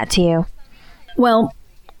revealed that to you? Well,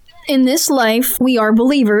 in this life, we are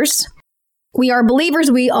believers. We are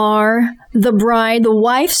believers. We are the bride, the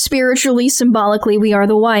wife. Spiritually, symbolically, we are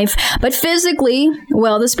the wife. But physically,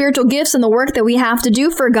 well, the spiritual gifts and the work that we have to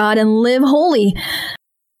do for God and live holy.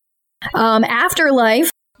 Afterlife,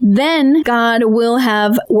 then God will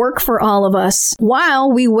have work for all of us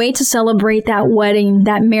while we wait to celebrate that wedding,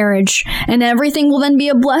 that marriage, and everything will then be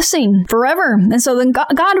a blessing forever. And so then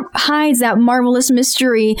God hides that marvelous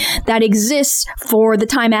mystery that exists for the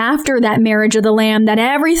time after that marriage of the Lamb, that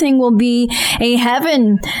everything will be a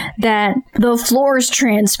heaven, that the floor is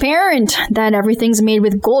transparent, that everything's made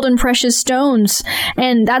with gold and precious stones.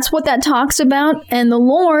 And that's what that talks about. And the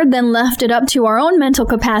Lord then left it up to our own mental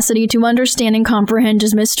capacity to understand and comprehend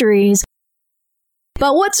his mysteries.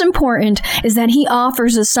 But what's important is that he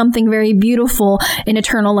offers us something very beautiful in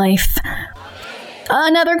eternal life.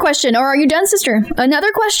 Another question. Or are you done, sister? Another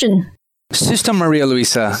question. Sister Maria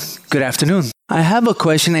Luisa, good afternoon. I have a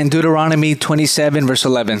question in Deuteronomy 27, verse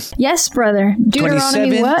 11. Yes, brother.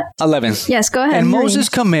 Deuteronomy 27, what? 11. Yes, go ahead. And Moses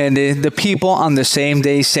commanded the people on the same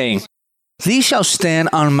day, saying, These shall stand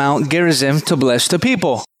on Mount Gerizim to bless the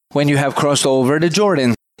people, when you have crossed over the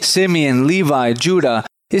Jordan, Simeon, Levi, Judah,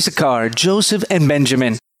 Issachar, Joseph, and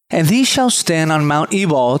Benjamin. And these shall stand on Mount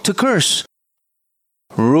Ebal to curse.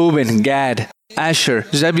 Reuben, Gad, Asher,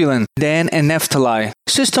 Zebulun, Dan, and Naphtali.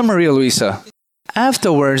 Sister Maria Luisa.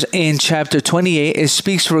 Afterwards, in chapter 28, it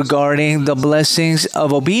speaks regarding the blessings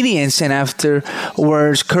of obedience, and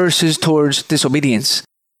afterwards curses towards disobedience.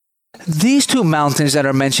 These 2 mountains that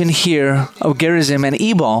are mentioned here, of Gerizim and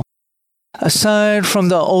Ebal, aside from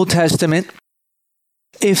the Old Testament,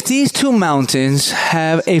 if these 2 mountains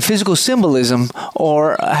have a physical symbolism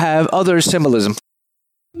or have other symbolism?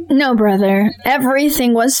 No, brother.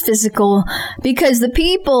 Everything was physical because the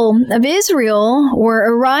people of Israel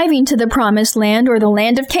were arriving to the promised land, or the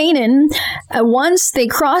land of Canaan. Once they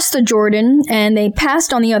crossed the Jordan and they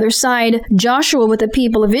passed on the other side, Joshua with the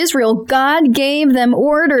people of Israel, God gave them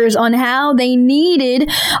orders on how they needed,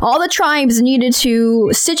 all the tribes needed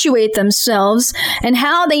to situate themselves, and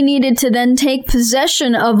how they needed to then take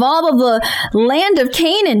possession of all of the land of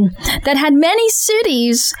Canaan that had many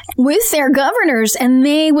cities with their governors, and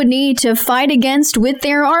they would need to fight against with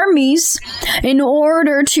their armies in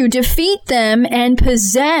order to defeat them and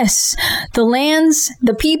possess the lands,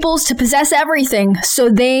 the peoples, to possess everything. So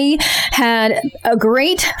they had a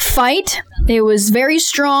great fight. It was very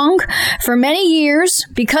strong for many years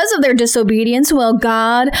because of their disobedience. Well,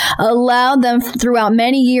 God allowed them throughout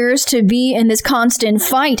many years to be in this constant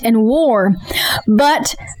fight and war.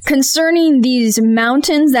 But concerning these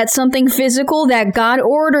mountains, that's something physical that God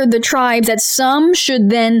ordered the tribes that some should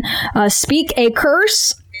then speak a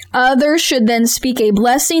curse. Others should then speak a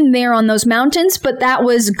blessing there on those mountains, but that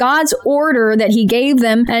was God's order that he gave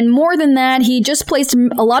them. And more than that, he just placed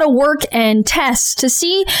a lot of work and tests to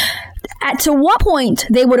see to what point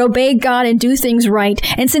they would obey God and do things right.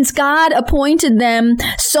 And since God appointed them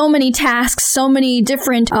so many tasks, so many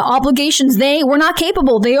different obligations, they were not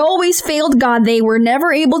capable. They always failed God. They were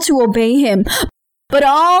never able to obey him. But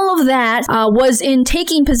all of that was in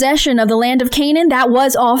taking possession of the land of Canaan. That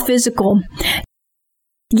was all physical.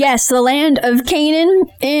 Yes, the land of Canaan,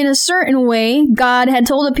 in a certain way, God had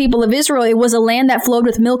told the people of Israel it was a land that flowed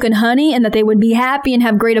with milk and honey and that they would be happy and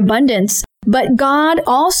have great abundance. But God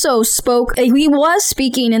also spoke, he was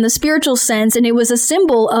speaking in the spiritual sense, and it was a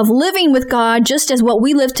symbol of living with God, just as what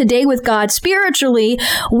we live today with God. Spiritually,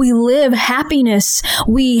 we live happiness.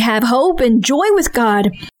 We have hope and joy with God.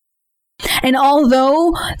 And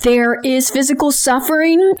although there is physical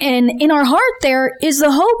suffering, and in our heart there is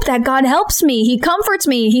the hope that God helps me, He comforts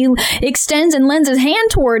me, He extends and lends His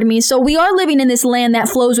hand toward me. So we are living in this land that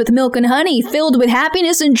flows with milk and honey, filled with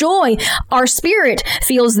happiness and joy. Our spirit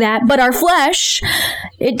feels that, but our flesh,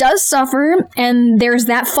 it does suffer, and there's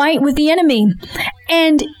that fight with the enemy.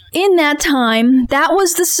 And in that time, that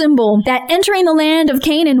was the symbol that entering the land of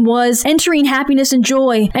Canaan was entering happiness and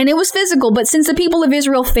joy. And it was physical, but since the people of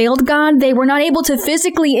Israel failed God, they were not able to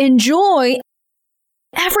physically enjoy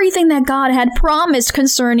everything that God had promised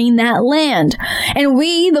concerning that land. And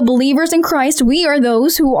we, the believers in Christ, we are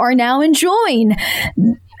those who are now enjoying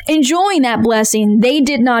that blessing. They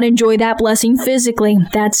did not enjoy that blessing physically.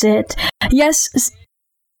 That's it. Yes.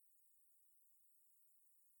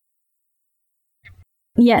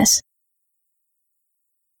 Yes.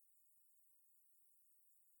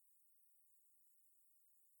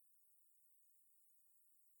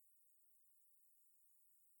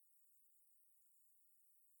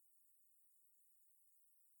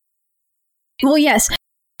 Well, yes.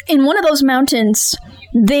 In one of those mountains,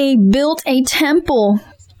 they built a temple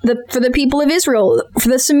for the people of Israel, for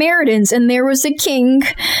the Samaritans, and there was a king,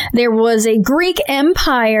 there was a Greek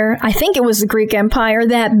empire, I think it was the Greek Empire,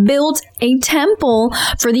 that built a temple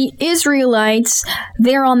for the Israelites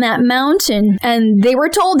there on that mountain, and they were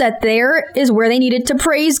told that there is where they needed to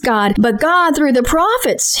praise God. But God, through the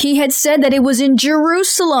prophets, He had said that it was in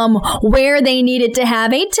Jerusalem where they needed to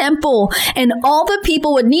have a temple, and all the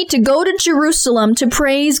people would need to go to Jerusalem to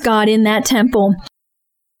praise God in that temple.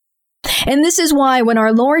 And this is why when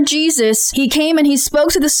our Lord Jesus, He came and He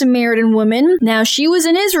spoke to the Samaritan woman. Now, she was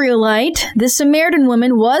an Israelite. This Samaritan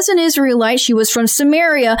woman was an Israelite. She was from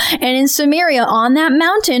Samaria. And in Samaria, on that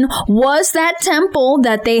mountain, was that temple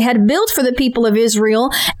that they had built for the people of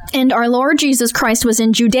Israel. And our Lord Jesus Christ was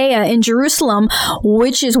in Judea, in Jerusalem,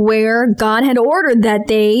 which is where God had ordered that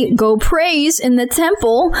they go praise in the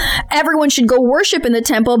temple. Everyone should go worship in the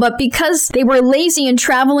temple. But because they were lazy and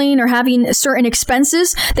traveling or having certain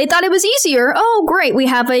expenses, they thought it was easier. Oh, great, we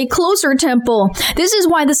have a closer temple. This is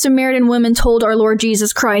why the Samaritan woman told our Lord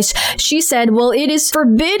Jesus Christ. She said, well, it is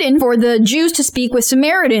forbidden for the Jews to speak with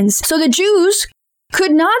Samaritans. So the Jews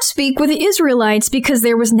could not speak with the Israelites because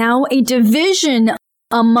there was now a division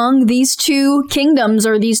among these two kingdoms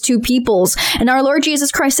or these two peoples. And our Lord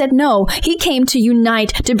Jesus Christ said no. He came to unite,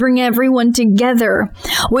 to bring everyone together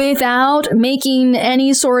without making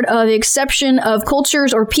any sort of exception of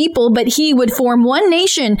cultures or people, but He would form one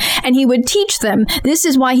nation and He would teach them. This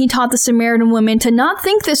is why He taught the Samaritan woman to not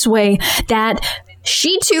think this way, that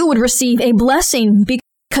she too would receive a blessing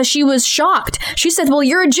because she was shocked. She said, well,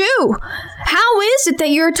 you're a Jew. How is it that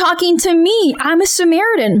you're talking to me? I'm a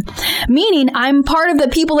Samaritan, meaning I'm part of the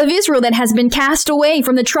people of Israel that has been cast away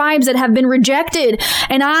from the tribes that have been rejected.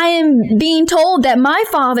 And I am being told that my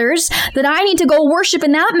fathers, that I need to go worship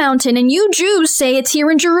in that mountain. And you Jews say it's here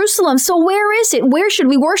in Jerusalem. So where is it? Where should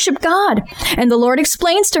we worship God? And the Lord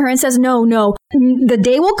explains to her and says, no. The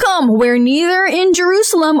day will come where neither in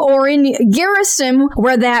Jerusalem or in Gerizim,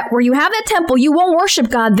 where you have that temple, you won't worship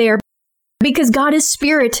God there. Because God is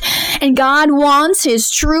spirit, and God wants His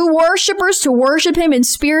true worshipers to worship Him in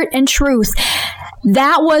spirit and truth.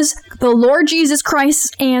 That was the Lord Jesus Christ's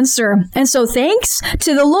answer. And so thanks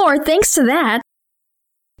to the Lord, thanks to that,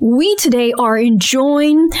 we today are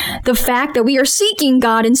enjoying the fact that we are seeking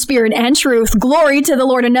God in spirit and truth. Glory to the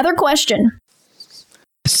Lord. Another question.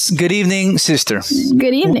 Good evening, sister.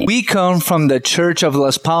 Good evening. We come from the Church of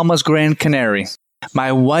Las Palmas, Gran Canary,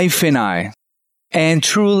 my wife and I, and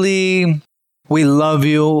truly we love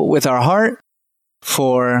you with our heart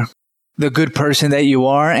for the good person that you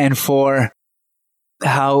are and for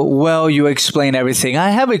how well you explain everything.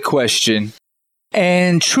 I have a question,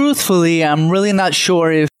 and truthfully, I'm really not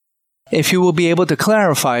sure if you will be able to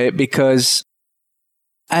clarify it, because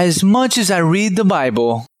as much as I read the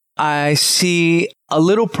Bible, I see a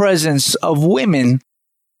little presence of women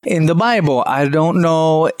in the Bible. I don't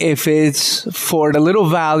know if it's for the little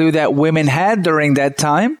value that women had during that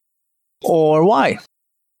time or why.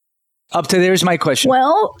 Up to there's my question.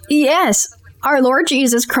 Well, yes, our Lord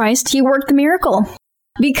Jesus Christ, He worked the miracle.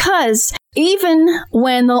 Because even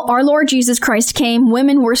when our Lord Jesus Christ came,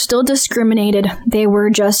 women were still discriminated. They were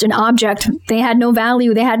just an object. They had no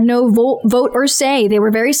value. They had no vote or say. They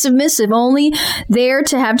were very submissive, only there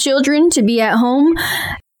to have children, to be at home.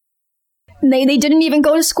 They didn't even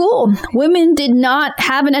go to school. Women did not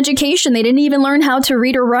have an education. They didn't even learn how to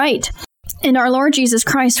read or write. And our Lord Jesus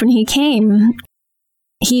Christ, when he came,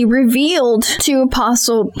 he revealed to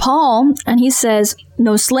Apostle Paul, and he says,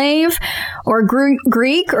 no slave or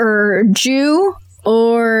Greek or Jew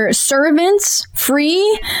or servants,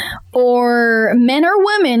 free or men or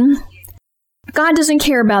women. God doesn't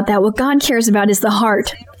care about that. What God cares about is the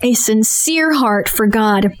heart, a sincere heart for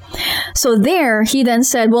God. So there, he then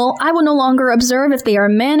said, well, I will no longer observe if they are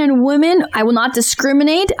men and women. I will not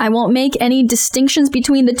discriminate. I won't make any distinctions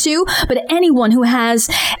between the two. But anyone who has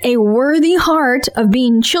a worthy heart of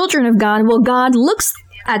being children of God, well, God looks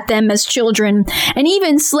at them as children, and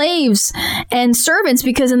even slaves and servants,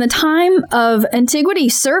 because in the time of antiquity,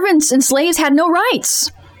 servants and slaves had no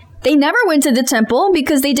rights. They never went to the temple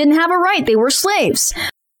because they didn't have a right. They were slaves.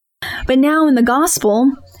 But now in the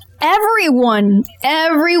gospel, everyone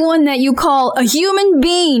that you call a human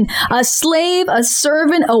being, a slave, a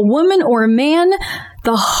servant, a woman, or a man,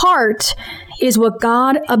 the heart is what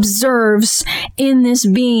God observes in this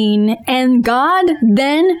being. And God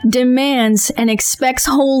then demands and expects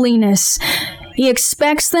holiness. He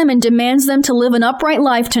expects them and demands them to live an upright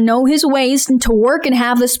life, to know his ways, and to work and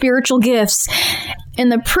have the spiritual gifts.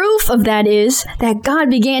 And the proof of that is that God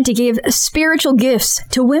began to give spiritual gifts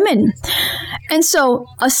to women. And so,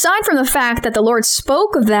 aside from the fact that the Lord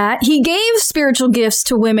spoke of that, he gave spiritual gifts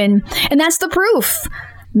to women. And that's the proof.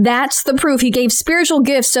 That's the proof. He gave spiritual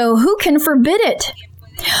gifts. So who can forbid it?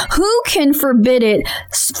 Who can forbid it?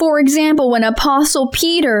 For example, when Apostle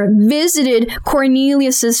Peter visited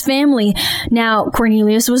Cornelius's family. Now,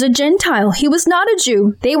 Cornelius was a Gentile. He was not a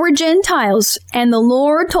Jew. They were Gentiles. And the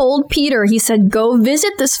Lord told Peter, he said, go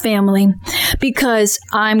visit this family because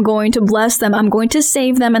I'm going to bless them. I'm going to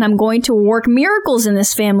save them, and I'm going to work miracles in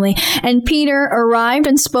this family. And Peter arrived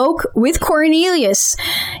and spoke with Cornelius.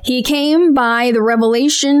 He came by the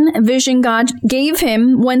revelation vision God gave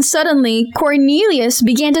him when suddenly Cornelius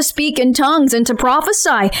began to speak in tongues and to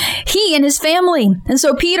prophesy, he and his family. And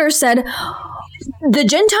so Peter said, the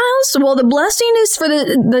Gentiles? Well, the blessing is for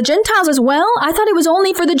the Gentiles as well? I thought it was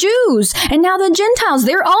only for the Jews. And now the Gentiles,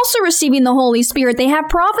 they're also receiving the Holy Spirit. They have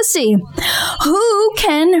prophecy. Who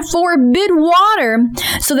can forbid water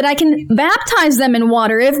so that I can baptize them in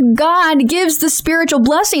water? If God gives the spiritual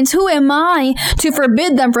blessings, who am I to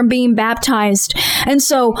forbid them from being baptized? And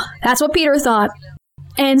so that's what Peter thought.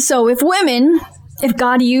 And so if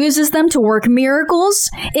God uses them to work miracles,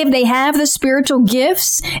 if they have the spiritual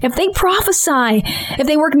gifts, if they prophesy, if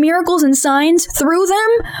they work miracles and signs through them,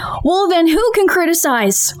 well, then who can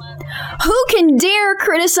criticize? Who can dare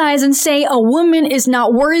criticize and say a woman is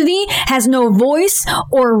not worthy, has no voice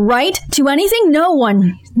or right to anything? No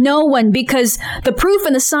one. No one, because the proof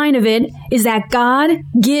and the sign of it is that God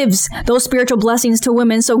gives those spiritual blessings to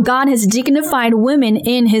women. So God has dignified women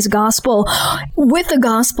in his gospel. With the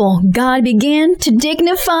gospel, God began to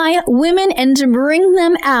dignify women and to bring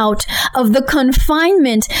them out of the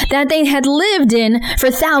confinement that they had lived in for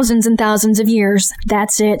thousands and thousands of years.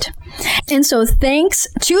 That's it. And so thanks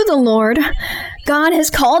to the Lord, God has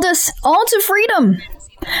called us all to freedom.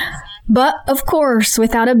 But, of course,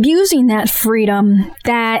 without abusing that freedom,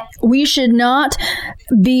 that we should not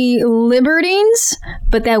be libertines,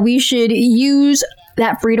 but that we should use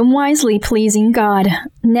that freedom wisely, pleasing God.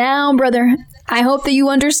 Now, brother, I hope that you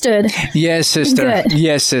understood. Yes, sister. Good.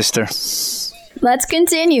 Yes, sister. Let's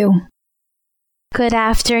continue. Good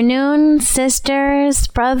afternoon, sisters,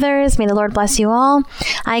 brothers. May the Lord bless you all.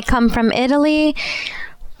 I come from Italy.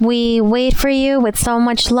 We wait for you with so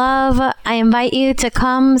much love. I invite you to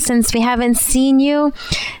come since we haven't seen you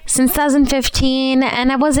since 2015,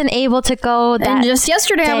 and I wasn't able to go that And just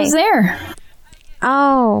yesterday day. I was there.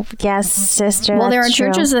 Oh, yes, sister. Well, there are that's true.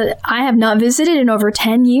 churches that I have not visited in over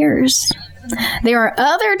 10 years. There are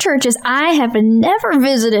other churches I have never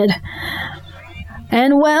visited.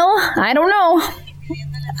 And well, I don't know.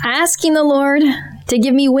 Asking the Lord to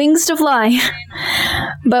give me wings to fly.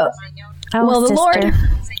 But, well,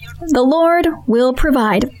 the Lord will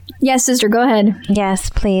provide. Yes, sister, go ahead.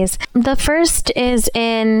 Yes, please. The first is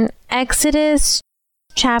in Exodus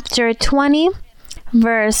chapter 20,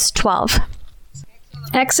 verse 12.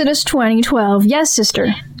 Exodus 20:12. Yes,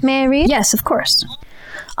 sister. May I read? Yes, of course.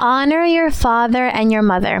 Honor your father and your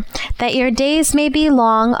mother, that your days may be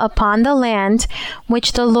long upon the land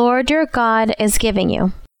which the Lord your God is giving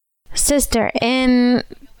you. Sister, in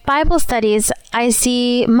Bible studies, I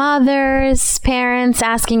see mothers, parents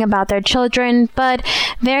asking about their children, but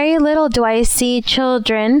very little do I see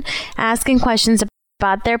children asking questions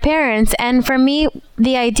about their parents. And for me,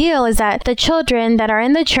 the ideal is that the children that are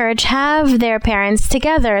in the church have their parents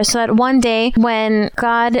together so that one day when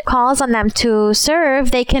God calls on them to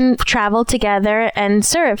serve, they can travel together and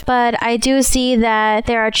serve. But I do see that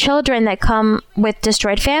there are children that come with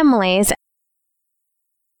destroyed families.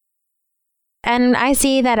 And I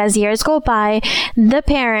see that as years go by, the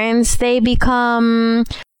parents, they become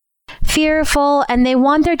fearful and they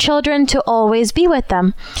want their children to always be with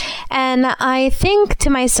them. And I think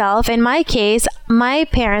to myself, in my case, my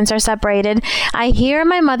parents are separated. I hear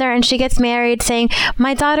my mother and she gets married saying,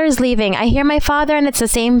 my daughter's leaving. I hear my father and it's the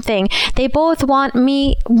same thing. They both want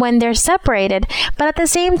me when they're separated. But at the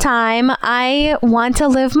same time, I want to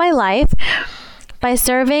live my life by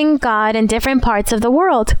serving God in different parts of the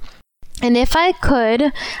world. And if I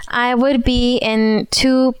could, I would be in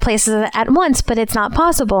 2 places at once, but it's not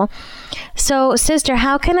possible. So, sister,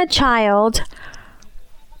 how can a child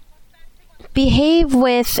behave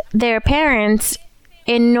with their parents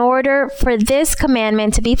in order for this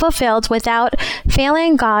commandment to be fulfilled without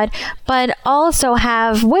failing God, but also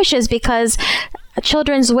have wishes? Because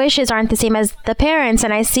children's wishes aren't the same as the parents.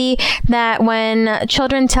 And I see that when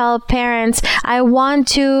children tell parents, I want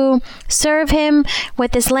to serve him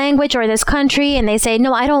with this language or this country, and they say,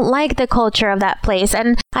 no, I don't like the culture of that place.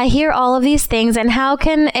 And I hear all of these things. And how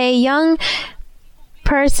can a young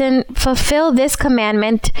person fulfill this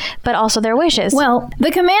commandment, but also their wishes? Well,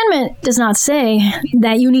 the commandment does not say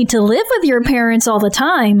that you need to live with your parents all the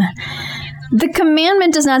time. The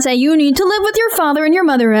commandment does not say you need to live with your father and your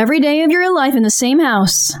mother every day of your life in the same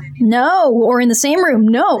house. No, or in the same room.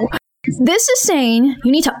 No. This is saying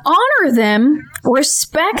you need to honor them,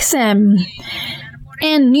 respect them,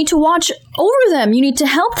 and need to watch over them. You need to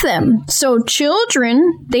help them. So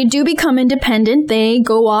children, they do become independent. They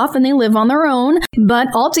go off and they live on their own. But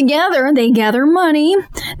altogether, they gather money.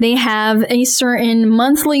 They have a certain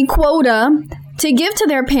monthly quota to give to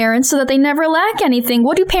their parents so that they never lack anything.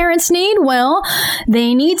 What do parents need? Well,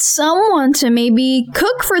 they need someone to maybe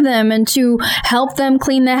cook for them and to help them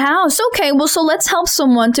clean the house. Okay, well, so let's help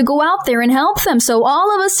someone to go out there and help them. So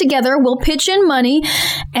all of us together will pitch in money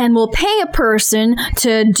and we'll pay a person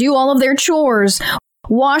to do all of their chores,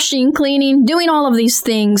 washing, cleaning, doing all of these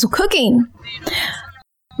things, cooking.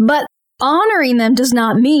 But honoring them does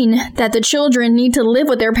not mean that the children need to live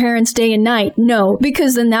with their parents day and night. No,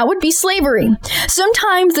 because then that would be slavery.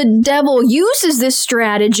 Sometimes the devil uses this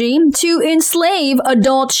strategy to enslave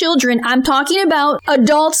adult children. I'm talking about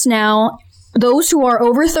adults now, those who are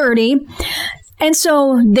over 30. And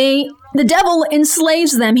so the devil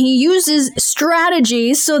enslaves them. He uses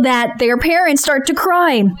strategies so that their parents start to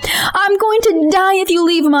cry. I'm going to die if you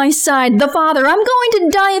leave my side. The father, I'm going to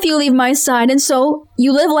die if you leave my side. And so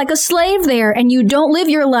you live like a slave there and you don't live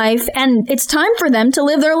your life, and it's time for them to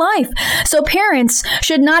live their life. So parents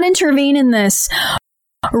should not intervene in this.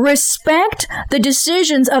 Respect the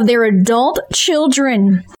decisions of their adult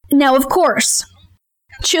children. Now, of course,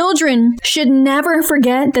 children should never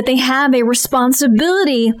forget that they have a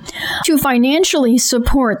responsibility to financially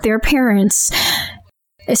support their parents,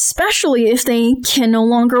 especially if they can no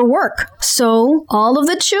longer work. So all of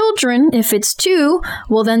the children, if it's 2,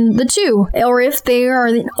 well then the 2. Or if they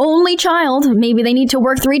are the only child, maybe they need to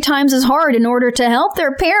work 3 times as hard in order to help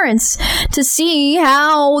their parents to see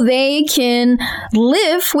how they can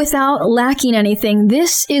live without lacking anything.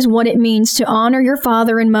 This is what it means to honor your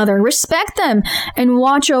father and mother. Respect them and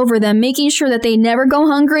watch over them, making sure that they never go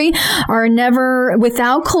hungry, are never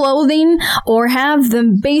without clothing, or have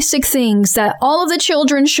the basic things that all of the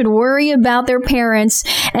children should worry about their parents,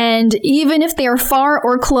 and even if they are far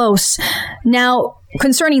or close. Now,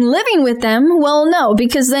 concerning living with them, well, no,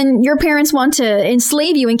 because then your parents want to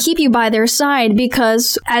enslave you and keep you by their side,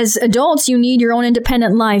 because as adults, you need your own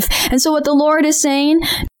independent life. And so what the Lord is saying,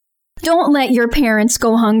 don't let your parents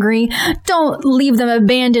go hungry. Don't leave them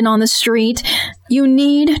abandoned on the street. You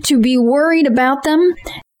need to be worried about them.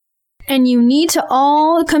 And you need to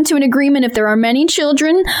all come to an agreement. If there are many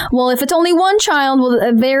children, well, if it's only one child,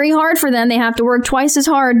 well, very hard for them. They have to work twice as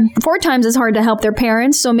hard, 4 times as hard to help their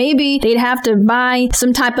parents. So maybe they'd have to buy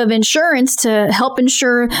some type of insurance to help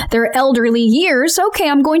insure their elderly years. Okay,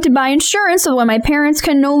 I'm going to buy insurance so when my parents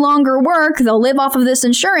can no longer work, they'll live off of this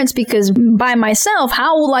insurance, because by myself,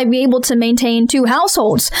 how will I be able to maintain 2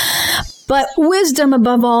 households? But wisdom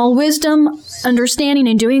above all, wisdom, understanding,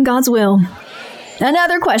 and doing God's will.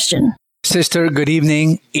 Another question. Sister, good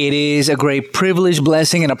evening. It is a great privilege,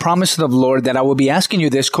 blessing, and a promise of the Lord that I will be asking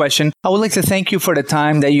you this question. I would like to thank you for the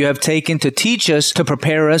time that you have taken to teach us, to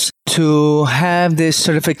prepare us, to have this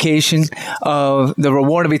certification of the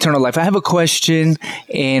reward of eternal life. I have a question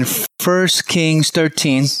in 1 Kings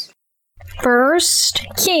 13. 1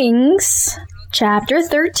 Kings chapter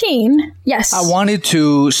 13. Yes. I wanted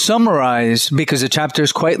to summarize, because the chapter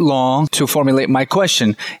is quite long, to formulate my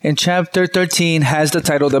question. And chapter 13 has the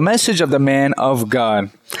title, The Message of the Man of God.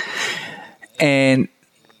 And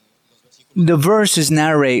the verses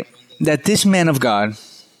narrate that this man of God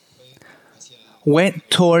went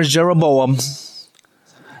towards Jeroboam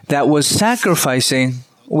that was sacrificing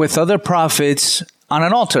with other prophets on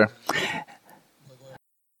an altar.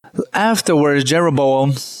 Afterwards,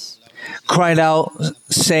 Jeroboam cried out,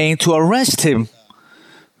 saying to arrest him,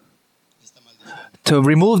 to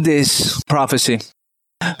remove this prophecy.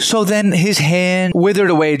 So then his hand withered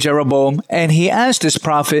away, Jeroboam, and he asked this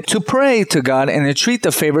prophet to pray to God and entreat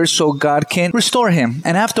the favor so God can restore him.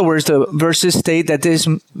 And afterwards, the verses state that this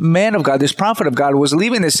man of God, this prophet of God, was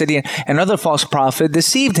leaving the city, and another false prophet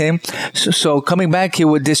deceived him. So coming back, he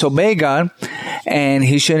would disobey God, and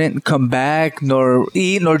he shouldn't come back, nor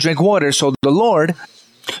eat, nor drink water. So the Lord...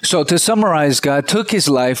 So to summarize, God took his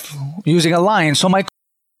life using a lion. So my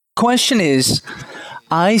question is,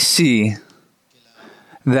 I see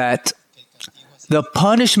that the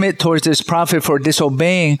punishment towards this prophet for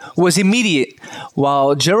disobeying was immediate,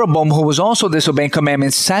 while Jeroboam, who was also disobeying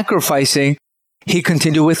commandments, sacrificing, he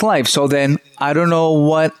continued with life. So then I don't know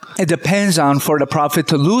what it depends on for the prophet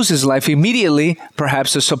to lose his life immediately,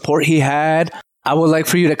 perhaps the support he had. I would like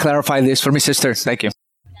for you to clarify this for me, sister. Thank you.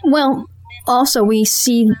 Well, also, we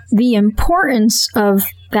see the importance of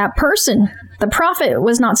that person. The prophet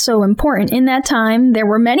was not so important. In that time, there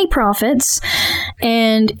were many prophets,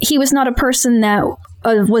 and he was not a person that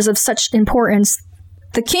was of such importance.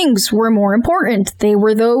 The kings were more important. They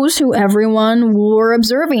were those who everyone were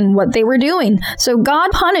observing what they were doing. So God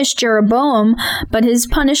punished Jeroboam, but his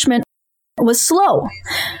punishment was slow,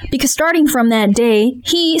 because starting from that day,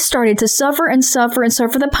 he started to suffer and suffer and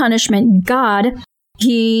suffer the punishment.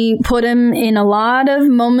 He put him in a lot of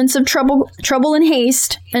moments of trouble and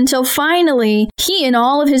haste, until finally he and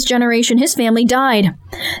all of his generation, his family, died.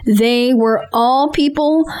 They were all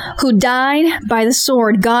people who died by the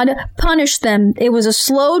sword. God punished them. It was a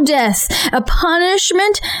slow death, a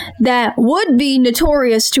punishment that would be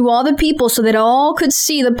notorious to all the people, so that all could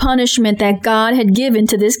see the punishment that God had given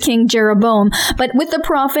to this King Jeroboam. But with the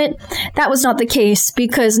prophet, that was not the case,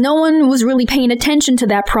 because no one was really paying attention to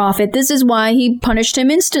that prophet. This is why he punished him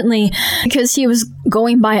instantly, because he was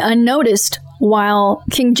going by unnoticed, while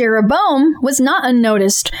King Jeroboam was not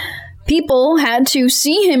unnoticed. People had to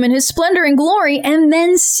see him in his splendor and glory, and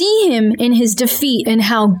then see him in his defeat and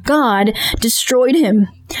how God destroyed him.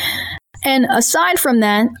 And aside from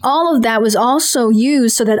that, all of that was also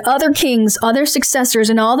used so that other kings, other successors,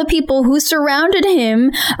 and all the people who surrounded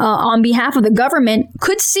him on behalf of the government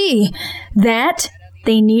could see that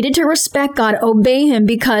they needed to respect God, obey him,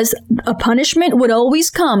 because a punishment would always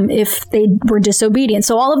come if they were disobedient.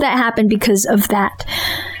 So all of that happened because of that.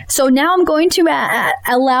 So now I'm going to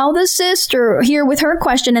allow the sister here with her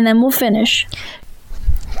question, and then we'll finish.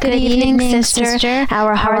 Good evening, sister.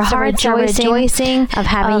 Our hearts are rejoicing of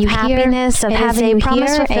having you happiness, of having you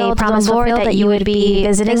here, a promise fulfilled that you would be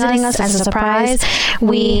visiting us as a surprise.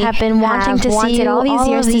 We have been wanting to see you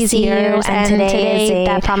all these years, and today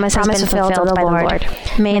that promise has been fulfilled by the Lord.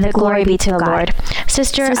 May the glory be to the Lord.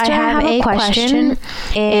 Sister, I have a question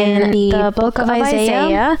in the book of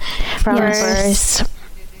Isaiah,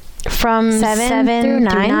 from 7 through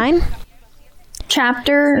 9.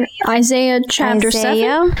 Isaiah chapter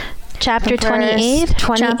 7. Chapter 28.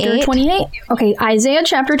 Chapter 28. Okay, Isaiah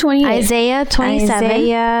chapter 28. Isaiah 27.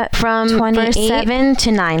 Isaiah from verse 7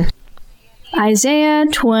 to 9. Isaiah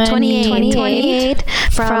 28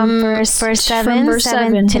 from verse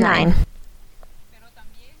 7 to 9.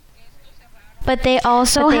 But they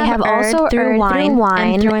have also through wine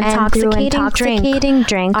and through intoxicating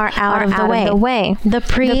drink are out of the way. The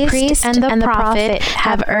priest and the prophet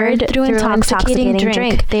have erred through intoxicating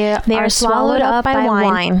drink. They are swallowed up by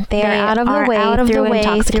wine. They are out of the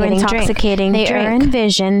way through intoxicating drink. They err in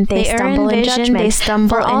vision. They stumble in judgment.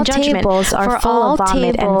 For all tables are full of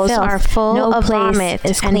vomit and filth. No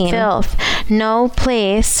place and filth. No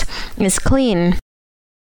place is clean.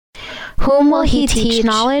 Whom will he teach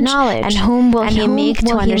knowledge? And whom will he make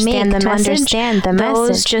to understand the message?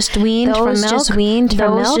 Those just weaned from milk?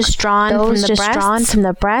 Those just drawn from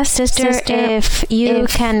the breast? Sister, if you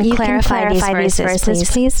can clarify these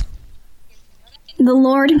verses, please. The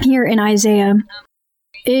Lord here in Isaiah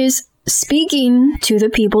is speaking to the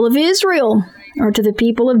people of Israel, or to the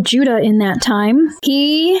people of Judah in that time.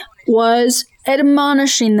 He was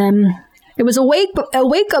admonishing them. It was a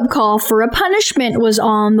wake-up call, for a punishment was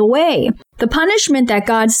on the way. The punishment that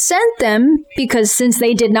God sent them, because since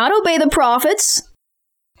they did not obey the prophets,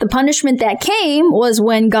 the punishment that came was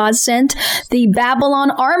when God sent the Babylon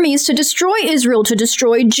armies to destroy Israel, to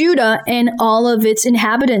destroy Judah and all of its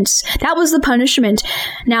inhabitants. That was the punishment.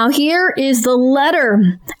 Now here is the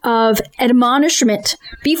letter of admonishment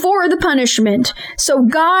before the punishment. So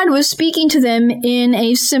God was speaking to them in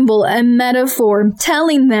a symbol, a metaphor,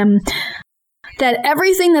 telling them that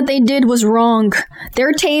everything that they did was wrong.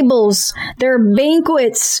 Their tables, their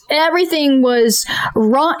banquets, everything was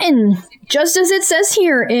rotten. Just as it says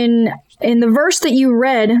here in the verse that you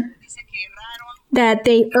read, that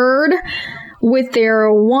they erred with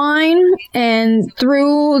their wine, and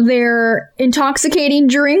through their intoxicating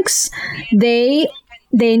drinks, they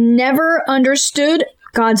never understood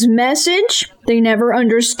God's message. They never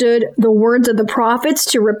understood the words of the prophets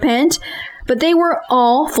to repent, but they were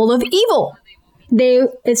all full of evil.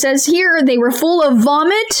 It says here, they were full of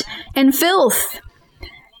vomit and filth.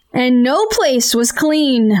 And no place was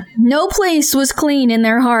clean. No place was clean in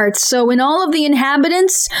their hearts. So in all of the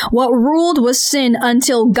inhabitants, what ruled was sin,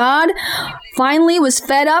 until God finally was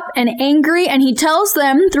fed up and angry, and he tells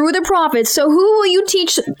them through the prophets, so who will you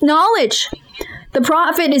teach knowledge? The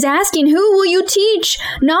prophet is asking, who will you teach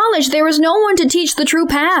knowledge? There is no one to teach the true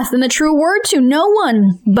path and the true word to, no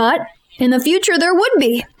one. But in the future there would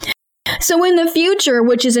be. So in the future,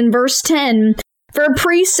 which is in verse 10, for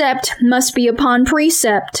precept must be upon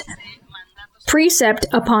precept, precept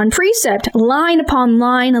upon precept, line upon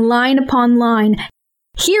line, line upon line,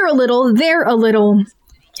 here a little, there a little,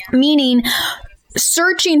 meaning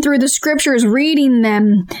searching through the scriptures, reading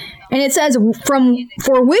them. And it says,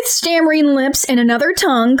 for with stammering lips and another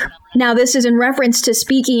tongue. Now this is in reference to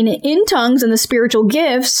speaking in tongues and the spiritual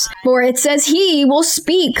gifts, for it says he will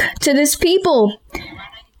speak to this people.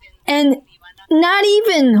 And not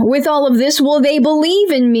even with all of this will they believe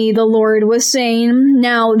in me, the Lord was saying.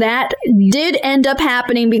 Now that did end up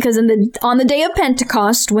happening, because on the day of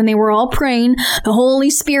Pentecost, when they were all praying, the Holy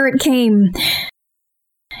Spirit came.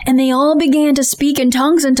 And they all began to speak in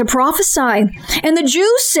tongues and to prophesy. And the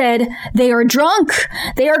Jews said, they are drunk,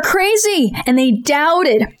 they are crazy, and they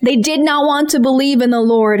doubted. They did not want to believe in the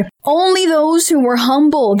Lord. Only those who were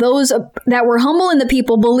humble, those that were humble in the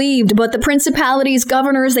people, believed. But the principalities,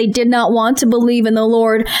 governors, they did not want to believe in the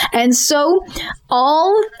Lord. And so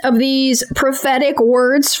all of these prophetic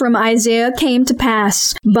words from Isaiah came to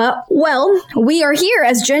pass. But, well, we are here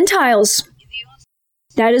as Gentiles.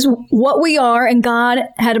 That is what we are, and God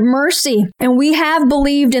had mercy, and we have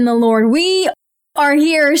believed in the Lord. We are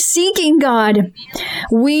here seeking God.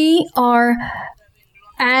 We are,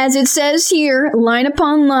 as it says here, line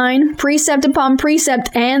upon line, precept upon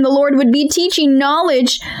precept, and the Lord would be teaching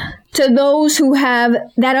knowledge to those who have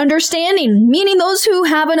that understanding, meaning those who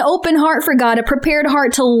have an open heart for God, a prepared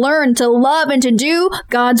heart to learn, to love, and to do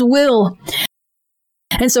God's will.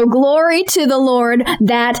 And so glory to the Lord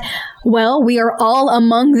that, well, we are all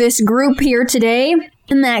among this group here today,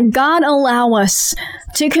 and that God allow us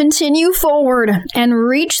to continue forward and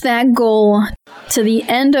reach that goal to the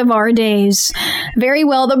end of our days. Very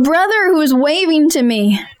well. The brother who is waving to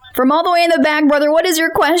me from all the way in the back, brother, what is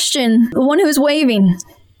your question? The one who's waving.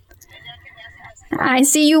 I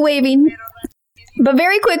see you waving. But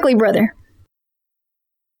very quickly, brother.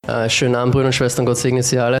 Schönen Abend, Brüder und Schwestern, Gott segne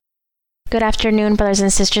Sie alle. Good afternoon, brothers and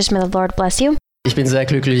sisters. May the Lord bless you. Ich bin sehr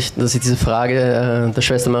glücklich, dass ich diese Frage der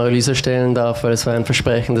Schwester Marie-Lisa stellen darf, weil es war ein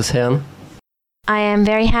Versprechen des Herrn. I am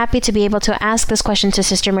very happy to be able to ask this question to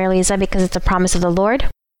Sister Marie-Lisa because it's a promise of the Lord.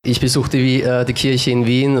 Ich besuchte die Kirche in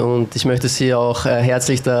Wien und ich möchte Sie auch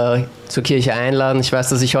herzlich zur Kirche einladen. Ich weiß,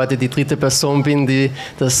 dass ich heute die dritte Person bin, die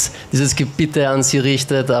dieses Bitte an Sie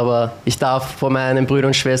richtet, aber ich darf vor meinen Brüdern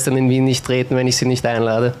und Schwestern in Wien nicht treten, wenn ich Sie nicht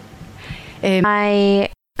einlade. I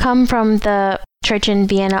come from the church in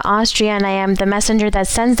Vienna, Austria, and I am the messenger that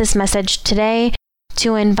sends this message today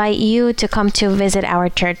to invite you to come to visit our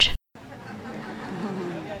church.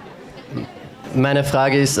 Meine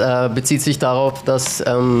Frage bezieht sich darauf, dass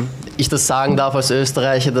ich das sagen darf als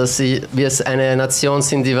Österreicher, dass wir eine Nation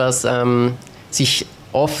sind, die sich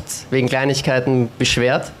oft wegen Kleinigkeiten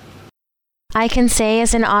beschwert. I can say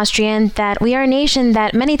as an Austrian that we are a nation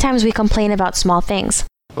that many times we complain about small things.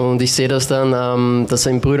 Und ich sehe das dann, dass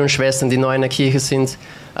Brüder und Schwestern, die neu in der Kirche sind,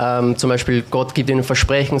 zum Beispiel Gott gibt ihnen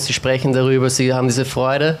Versprechen, sie sprechen darüber, sie haben diese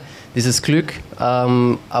Freude, dieses Glück,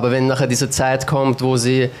 aber wenn nachher diese Zeit kommt, wo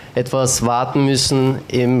sie etwas warten müssen,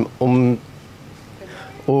 um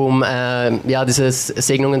um diese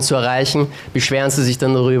Segnungen zu erreichen, beschweren sie sich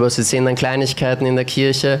dann darüber. Sie sehen dann Kleinigkeiten in der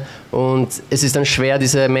Kirche und es ist dann schwer,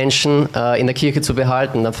 diese Menschen in der Kirche zu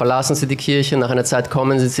behalten. Dann verlassen sie die Kirche, nach einer Zeit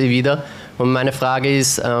kommen sie wieder. Und meine Frage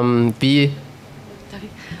ist, wie...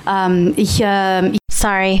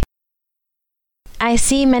 Sorry. I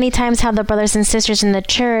see many times how the brothers and sisters in the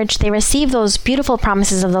church, they receive those beautiful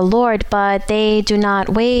promises of the Lord, but they do not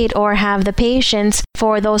wait or have the patience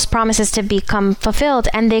for those promises to become fulfilled,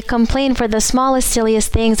 and they complain for the smallest,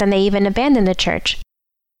 silliest things, and they even abandon the church.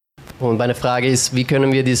 Und meine Frage ist, wie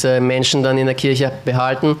können wir diese Menschen dann in der Kirche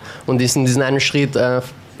behalten und diesen einen Schritt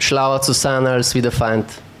schlauer zu sein als wie der Feind?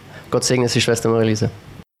 Gott segne Sie, Schwester Marie-Lise.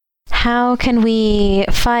 How can we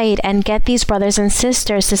fight and get these brothers and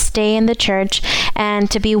sisters to stay in the church and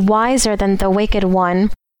to be wiser than the wicked one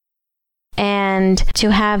and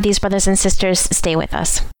to have these brothers and sisters stay with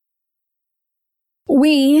us?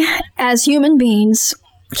 We, as human beings,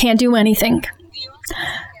 can't do anything.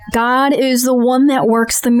 God is the one that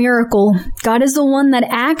works the miracle. God is the one that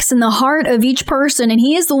acts in the heart of each person, and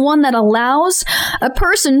He is the one that allows a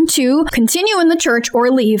person to continue in the church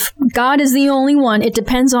or leave. God is the only one. It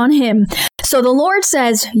depends on Him. So the Lord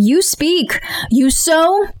says, you speak, you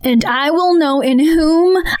sow, and I will know in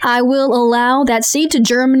whom I will allow that seed to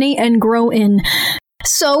germinate and grow in.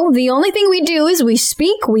 So the only thing we do is we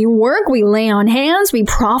speak, we work, we lay on hands, we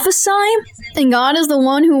prophesy, and God is the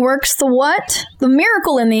one who works the what? The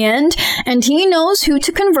miracle in the end, and He knows who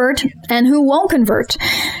to convert and who won't convert.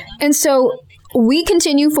 And so we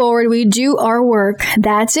continue forward, we do our work.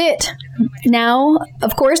 That's it. Now,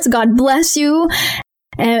 of course, God bless you.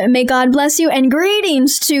 May God bless you, and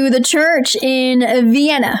greetings to the church in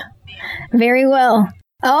Vienna. Very well.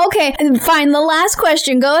 Okay, fine, the last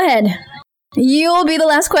question, go ahead. You'll be the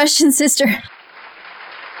last question, sister.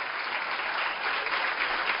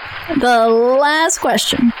 The last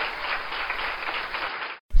question.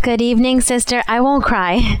 Good evening, sister. I won't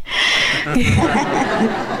cry.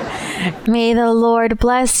 May the Lord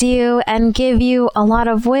bless you and give you a lot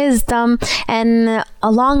of wisdom and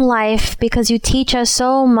a long life, because you teach us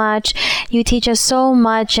so much. You teach us so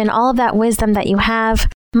much, and all of that wisdom that you have.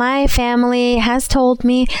 My family has told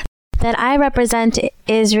me that I represent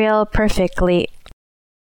Israel perfectly.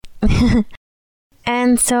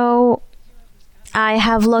 And so I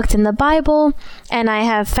have looked in the Bible and I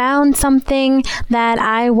have found something that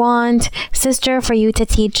I want, sister, for you to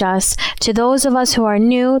teach us. To those of us who are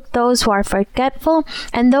new, those who are forgetful,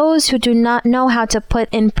 and those who do not know how to put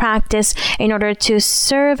in practice in order to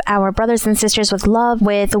serve our brothers and sisters with love,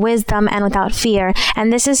 with wisdom, and without fear.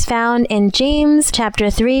 And this is found in James chapter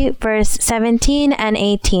 3, verse 17 and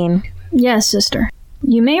 18. Yes, sister.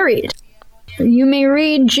 You may read. You may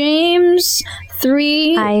read James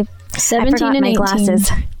 3, 17 and 18.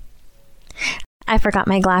 I forgot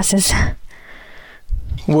my glasses.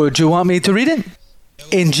 Would you want me to read it?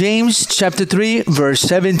 In James chapter 3, verse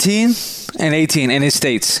 17 and 18, and it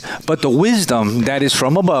states, "But the wisdom that is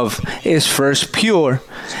from above is first pure,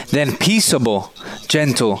 then peaceable,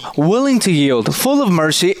 gentle, willing to yield, full of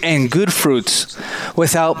mercy and good fruits,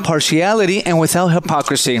 without partiality and without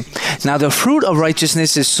hypocrisy. Now the fruit of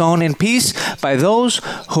righteousness is sown in peace by those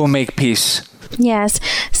who make peace." Yes,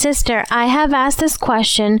 sister, I have asked this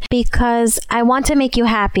question because I want to make you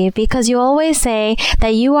happy, because you always say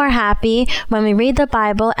that you are happy when we read the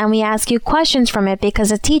Bible and we ask you questions from it because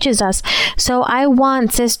it teaches us. So I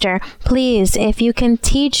want, sister, please, if you can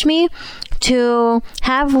teach me to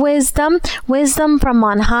have wisdom from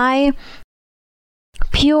on high,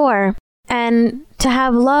 pure, and to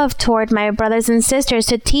have love toward my brothers and sisters,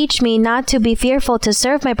 to teach me not to be fearful to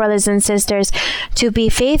serve my brothers and sisters, to be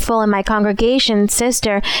faithful in my congregation.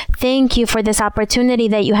 Sister, thank you for this opportunity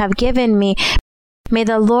that you have given me. May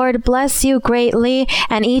the Lord bless you greatly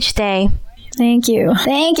and each day. Thank you.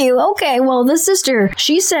 Thank you. Okay, well, this sister,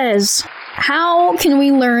 she says, how can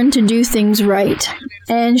we learn to do things right?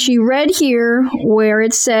 And she read here where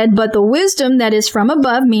it said, "But the wisdom that is from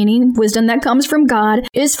above," meaning wisdom that comes from God,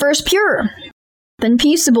 "is first pure, then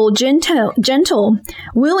peaceable, gentle,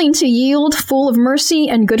 willing to yield, full of mercy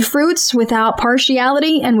and good fruits, without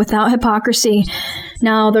partiality and without hypocrisy.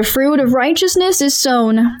 Now the fruit of righteousness is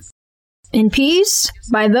sown in peace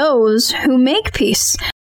by those who make peace."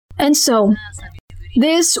 And so,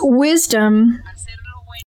 this wisdom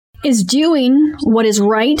is doing what is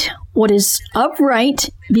right, what is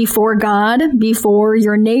upright before God, before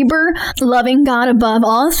your neighbor, loving God above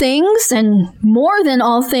all things, and more than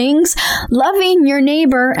all things, loving your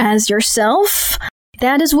neighbor as yourself.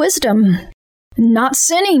 That is wisdom. Not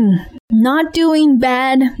sinning, not doing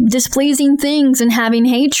bad, displeasing things, and having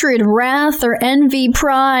hatred, wrath, or envy,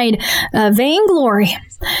 pride, vainglory.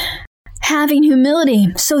 Having humility.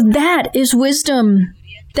 So that is wisdom.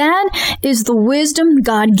 That is the wisdom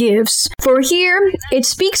God gives. For here, it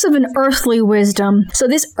speaks of an earthly wisdom. So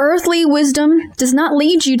this earthly wisdom does not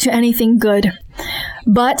lead you to anything good,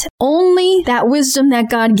 but only that wisdom that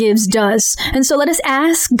God gives does. And so let us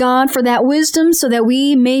ask God for that wisdom so that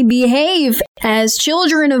we may behave as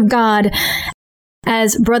children of God,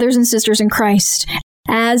 as brothers and sisters in Christ,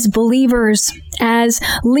 as believers, as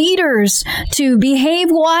leaders, to behave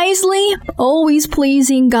wisely, always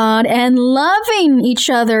pleasing God and loving each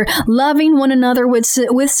other, loving one another with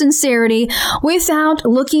sincerity, without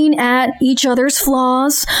looking at each other's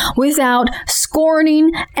flaws, without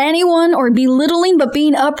scorning anyone or belittling, but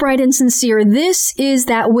being upright and sincere. This is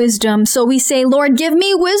that wisdom. So we say, Lord, give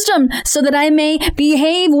me wisdom so that I may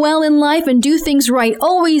behave well in life and do things right,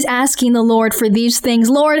 always asking the Lord for these things.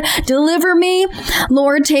 Lord, deliver me.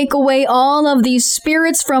 Lord, take away all of these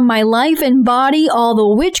spirits from my life and body, all the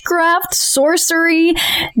witchcraft, sorcery,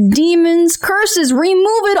 demons, curses.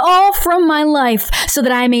 Remove it all from my life so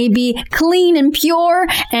that I may be clean and pure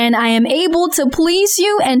and I am able to please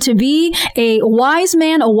you and to be a wise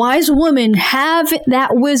man, a wise woman. Have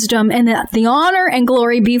that wisdom and the honor and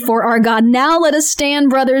glory be for our God. Now let us stand,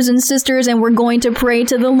 brothers and sisters, and we're going to pray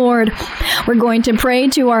to the Lord. We're going to pray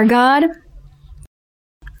to our God.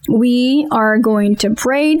 We are going to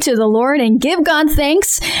pray to the Lord and give God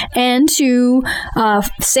thanks and to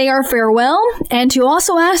say our farewell and to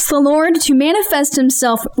also ask the Lord to manifest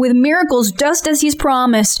himself with miracles just as he's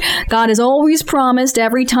promised. God has always promised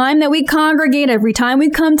every time that we congregate, every time we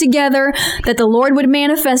come together, that the Lord would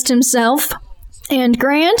manifest himself and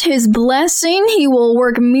grant his blessing. He will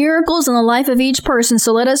work miracles in the life of each person.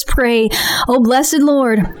 So let us pray. Oh, blessed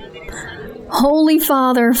Lord, Holy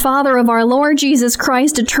Father, Father of our Lord Jesus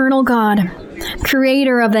Christ, eternal God,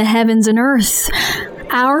 creator of the heavens and earth,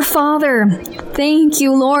 our Father, thank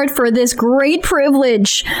you, Lord, for this great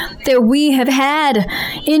privilege that we have had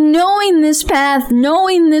in knowing this path,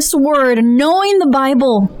 knowing this word, knowing the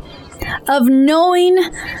Bible, of knowing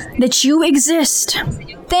that you exist.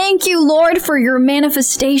 Thank you, Lord, for your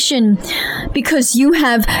manifestation, because you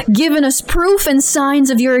have given us proof and signs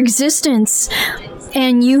of your existence.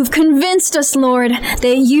 And you've convinced us, Lord,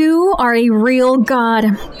 that you are a real God.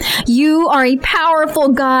 You are a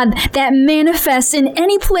powerful God that manifests in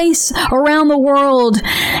any place around the world.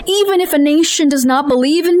 Even if a nation does not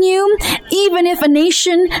believe in you, even if a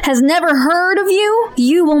nation has never heard of you,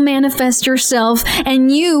 you will manifest yourself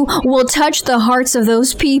and you will touch the hearts of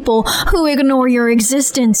those people who ignore your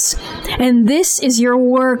existence. And this is your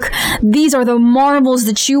work. These are the marvels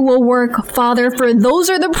that you will work, Father, for those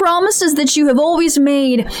are the promises that you have always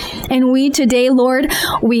made. And we today, Lord,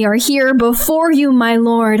 we are here before you, my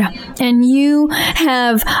Lord, and you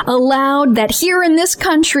have allowed that here in this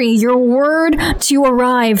country, your word to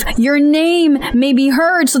arrive, your name may be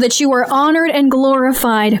heard so that you are honored and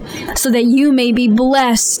glorified, so that you may be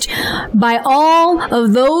blessed by all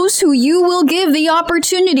of those who you will give the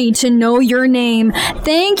opportunity to know your name.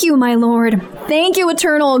 Thank you, my Lord. Thank you,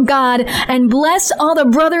 eternal God, and bless all the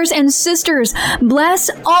brothers and sisters.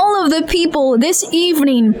 Bless all of the people this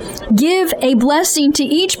evening. Give a blessing to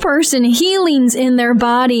each person, healings in their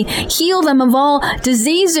body. Heal them of all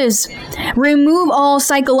diseases. Remove all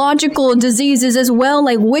psychological diseases as well,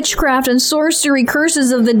 like witchcraft and sorcery,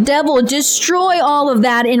 curses of the devil. Destroy all of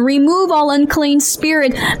that and remove all unclean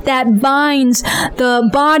spirit that binds the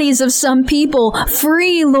bodies of some people.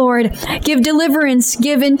 Free, Lord. Give deliverance,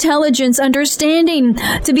 give intelligence, understanding,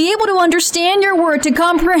 to be able to understand your word, to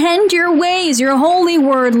comprehend your ways, your holy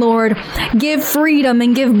word, Lord. Give freedom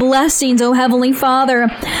and give blessings, O Heavenly Father.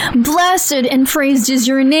 Blessed and praised is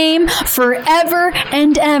your name forever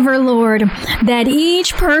and ever, Lord, that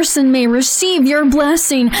each person may receive your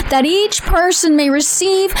blessing, that each person may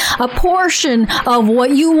receive a portion of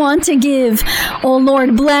what you want to give. O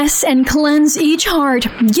Lord, bless and cleanse each heart.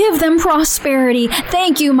 Give them prosperity.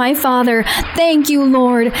 Thank you, my Father. Thank you,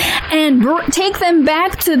 Lord. And take them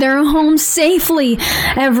back to their homes safely.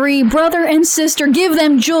 Every brother and sister, give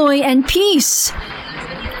them joy and peace.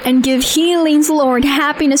 And give healings, Lord,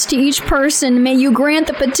 happiness to each person. May you grant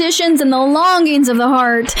the petitions and the longings of the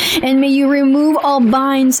heart. And may you remove all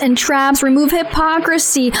binds and traps, remove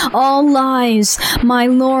hypocrisy, all lies. My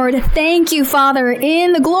Lord, thank you, Father,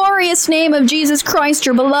 in the glorious name of Jesus Christ,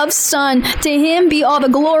 your beloved Son. To him be all the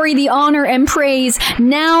glory, the honor, and praise,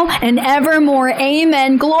 now and evermore.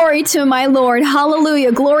 Amen. Glory to my Lord.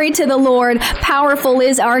 Hallelujah. Glory to the Lord. Powerful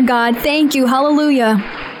is our God. Thank you.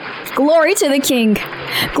 Hallelujah. Glory to the King.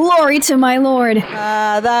 Glory to my Lord.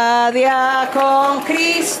 Cada día con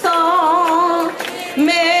Cristo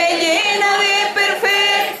me llena de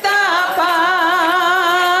perfecta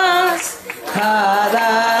paz.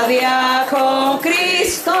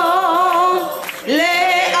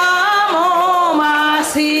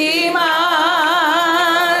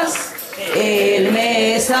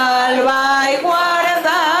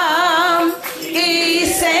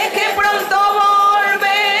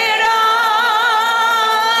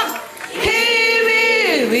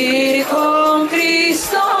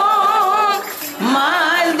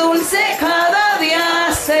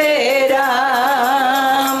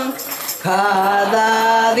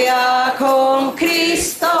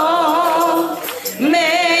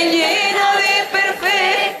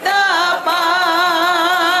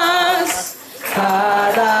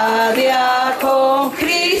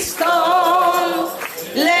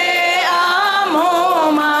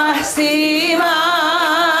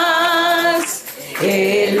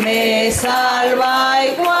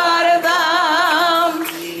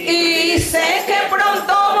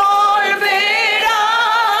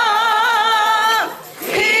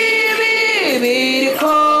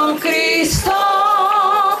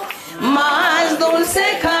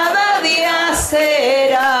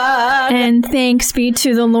 And thanks be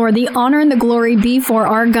to the Lord. The honor and the glory be for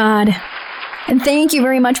our God. And thank you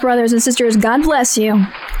very much, brothers and sisters. God bless you.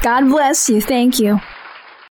 God bless you. Thank you.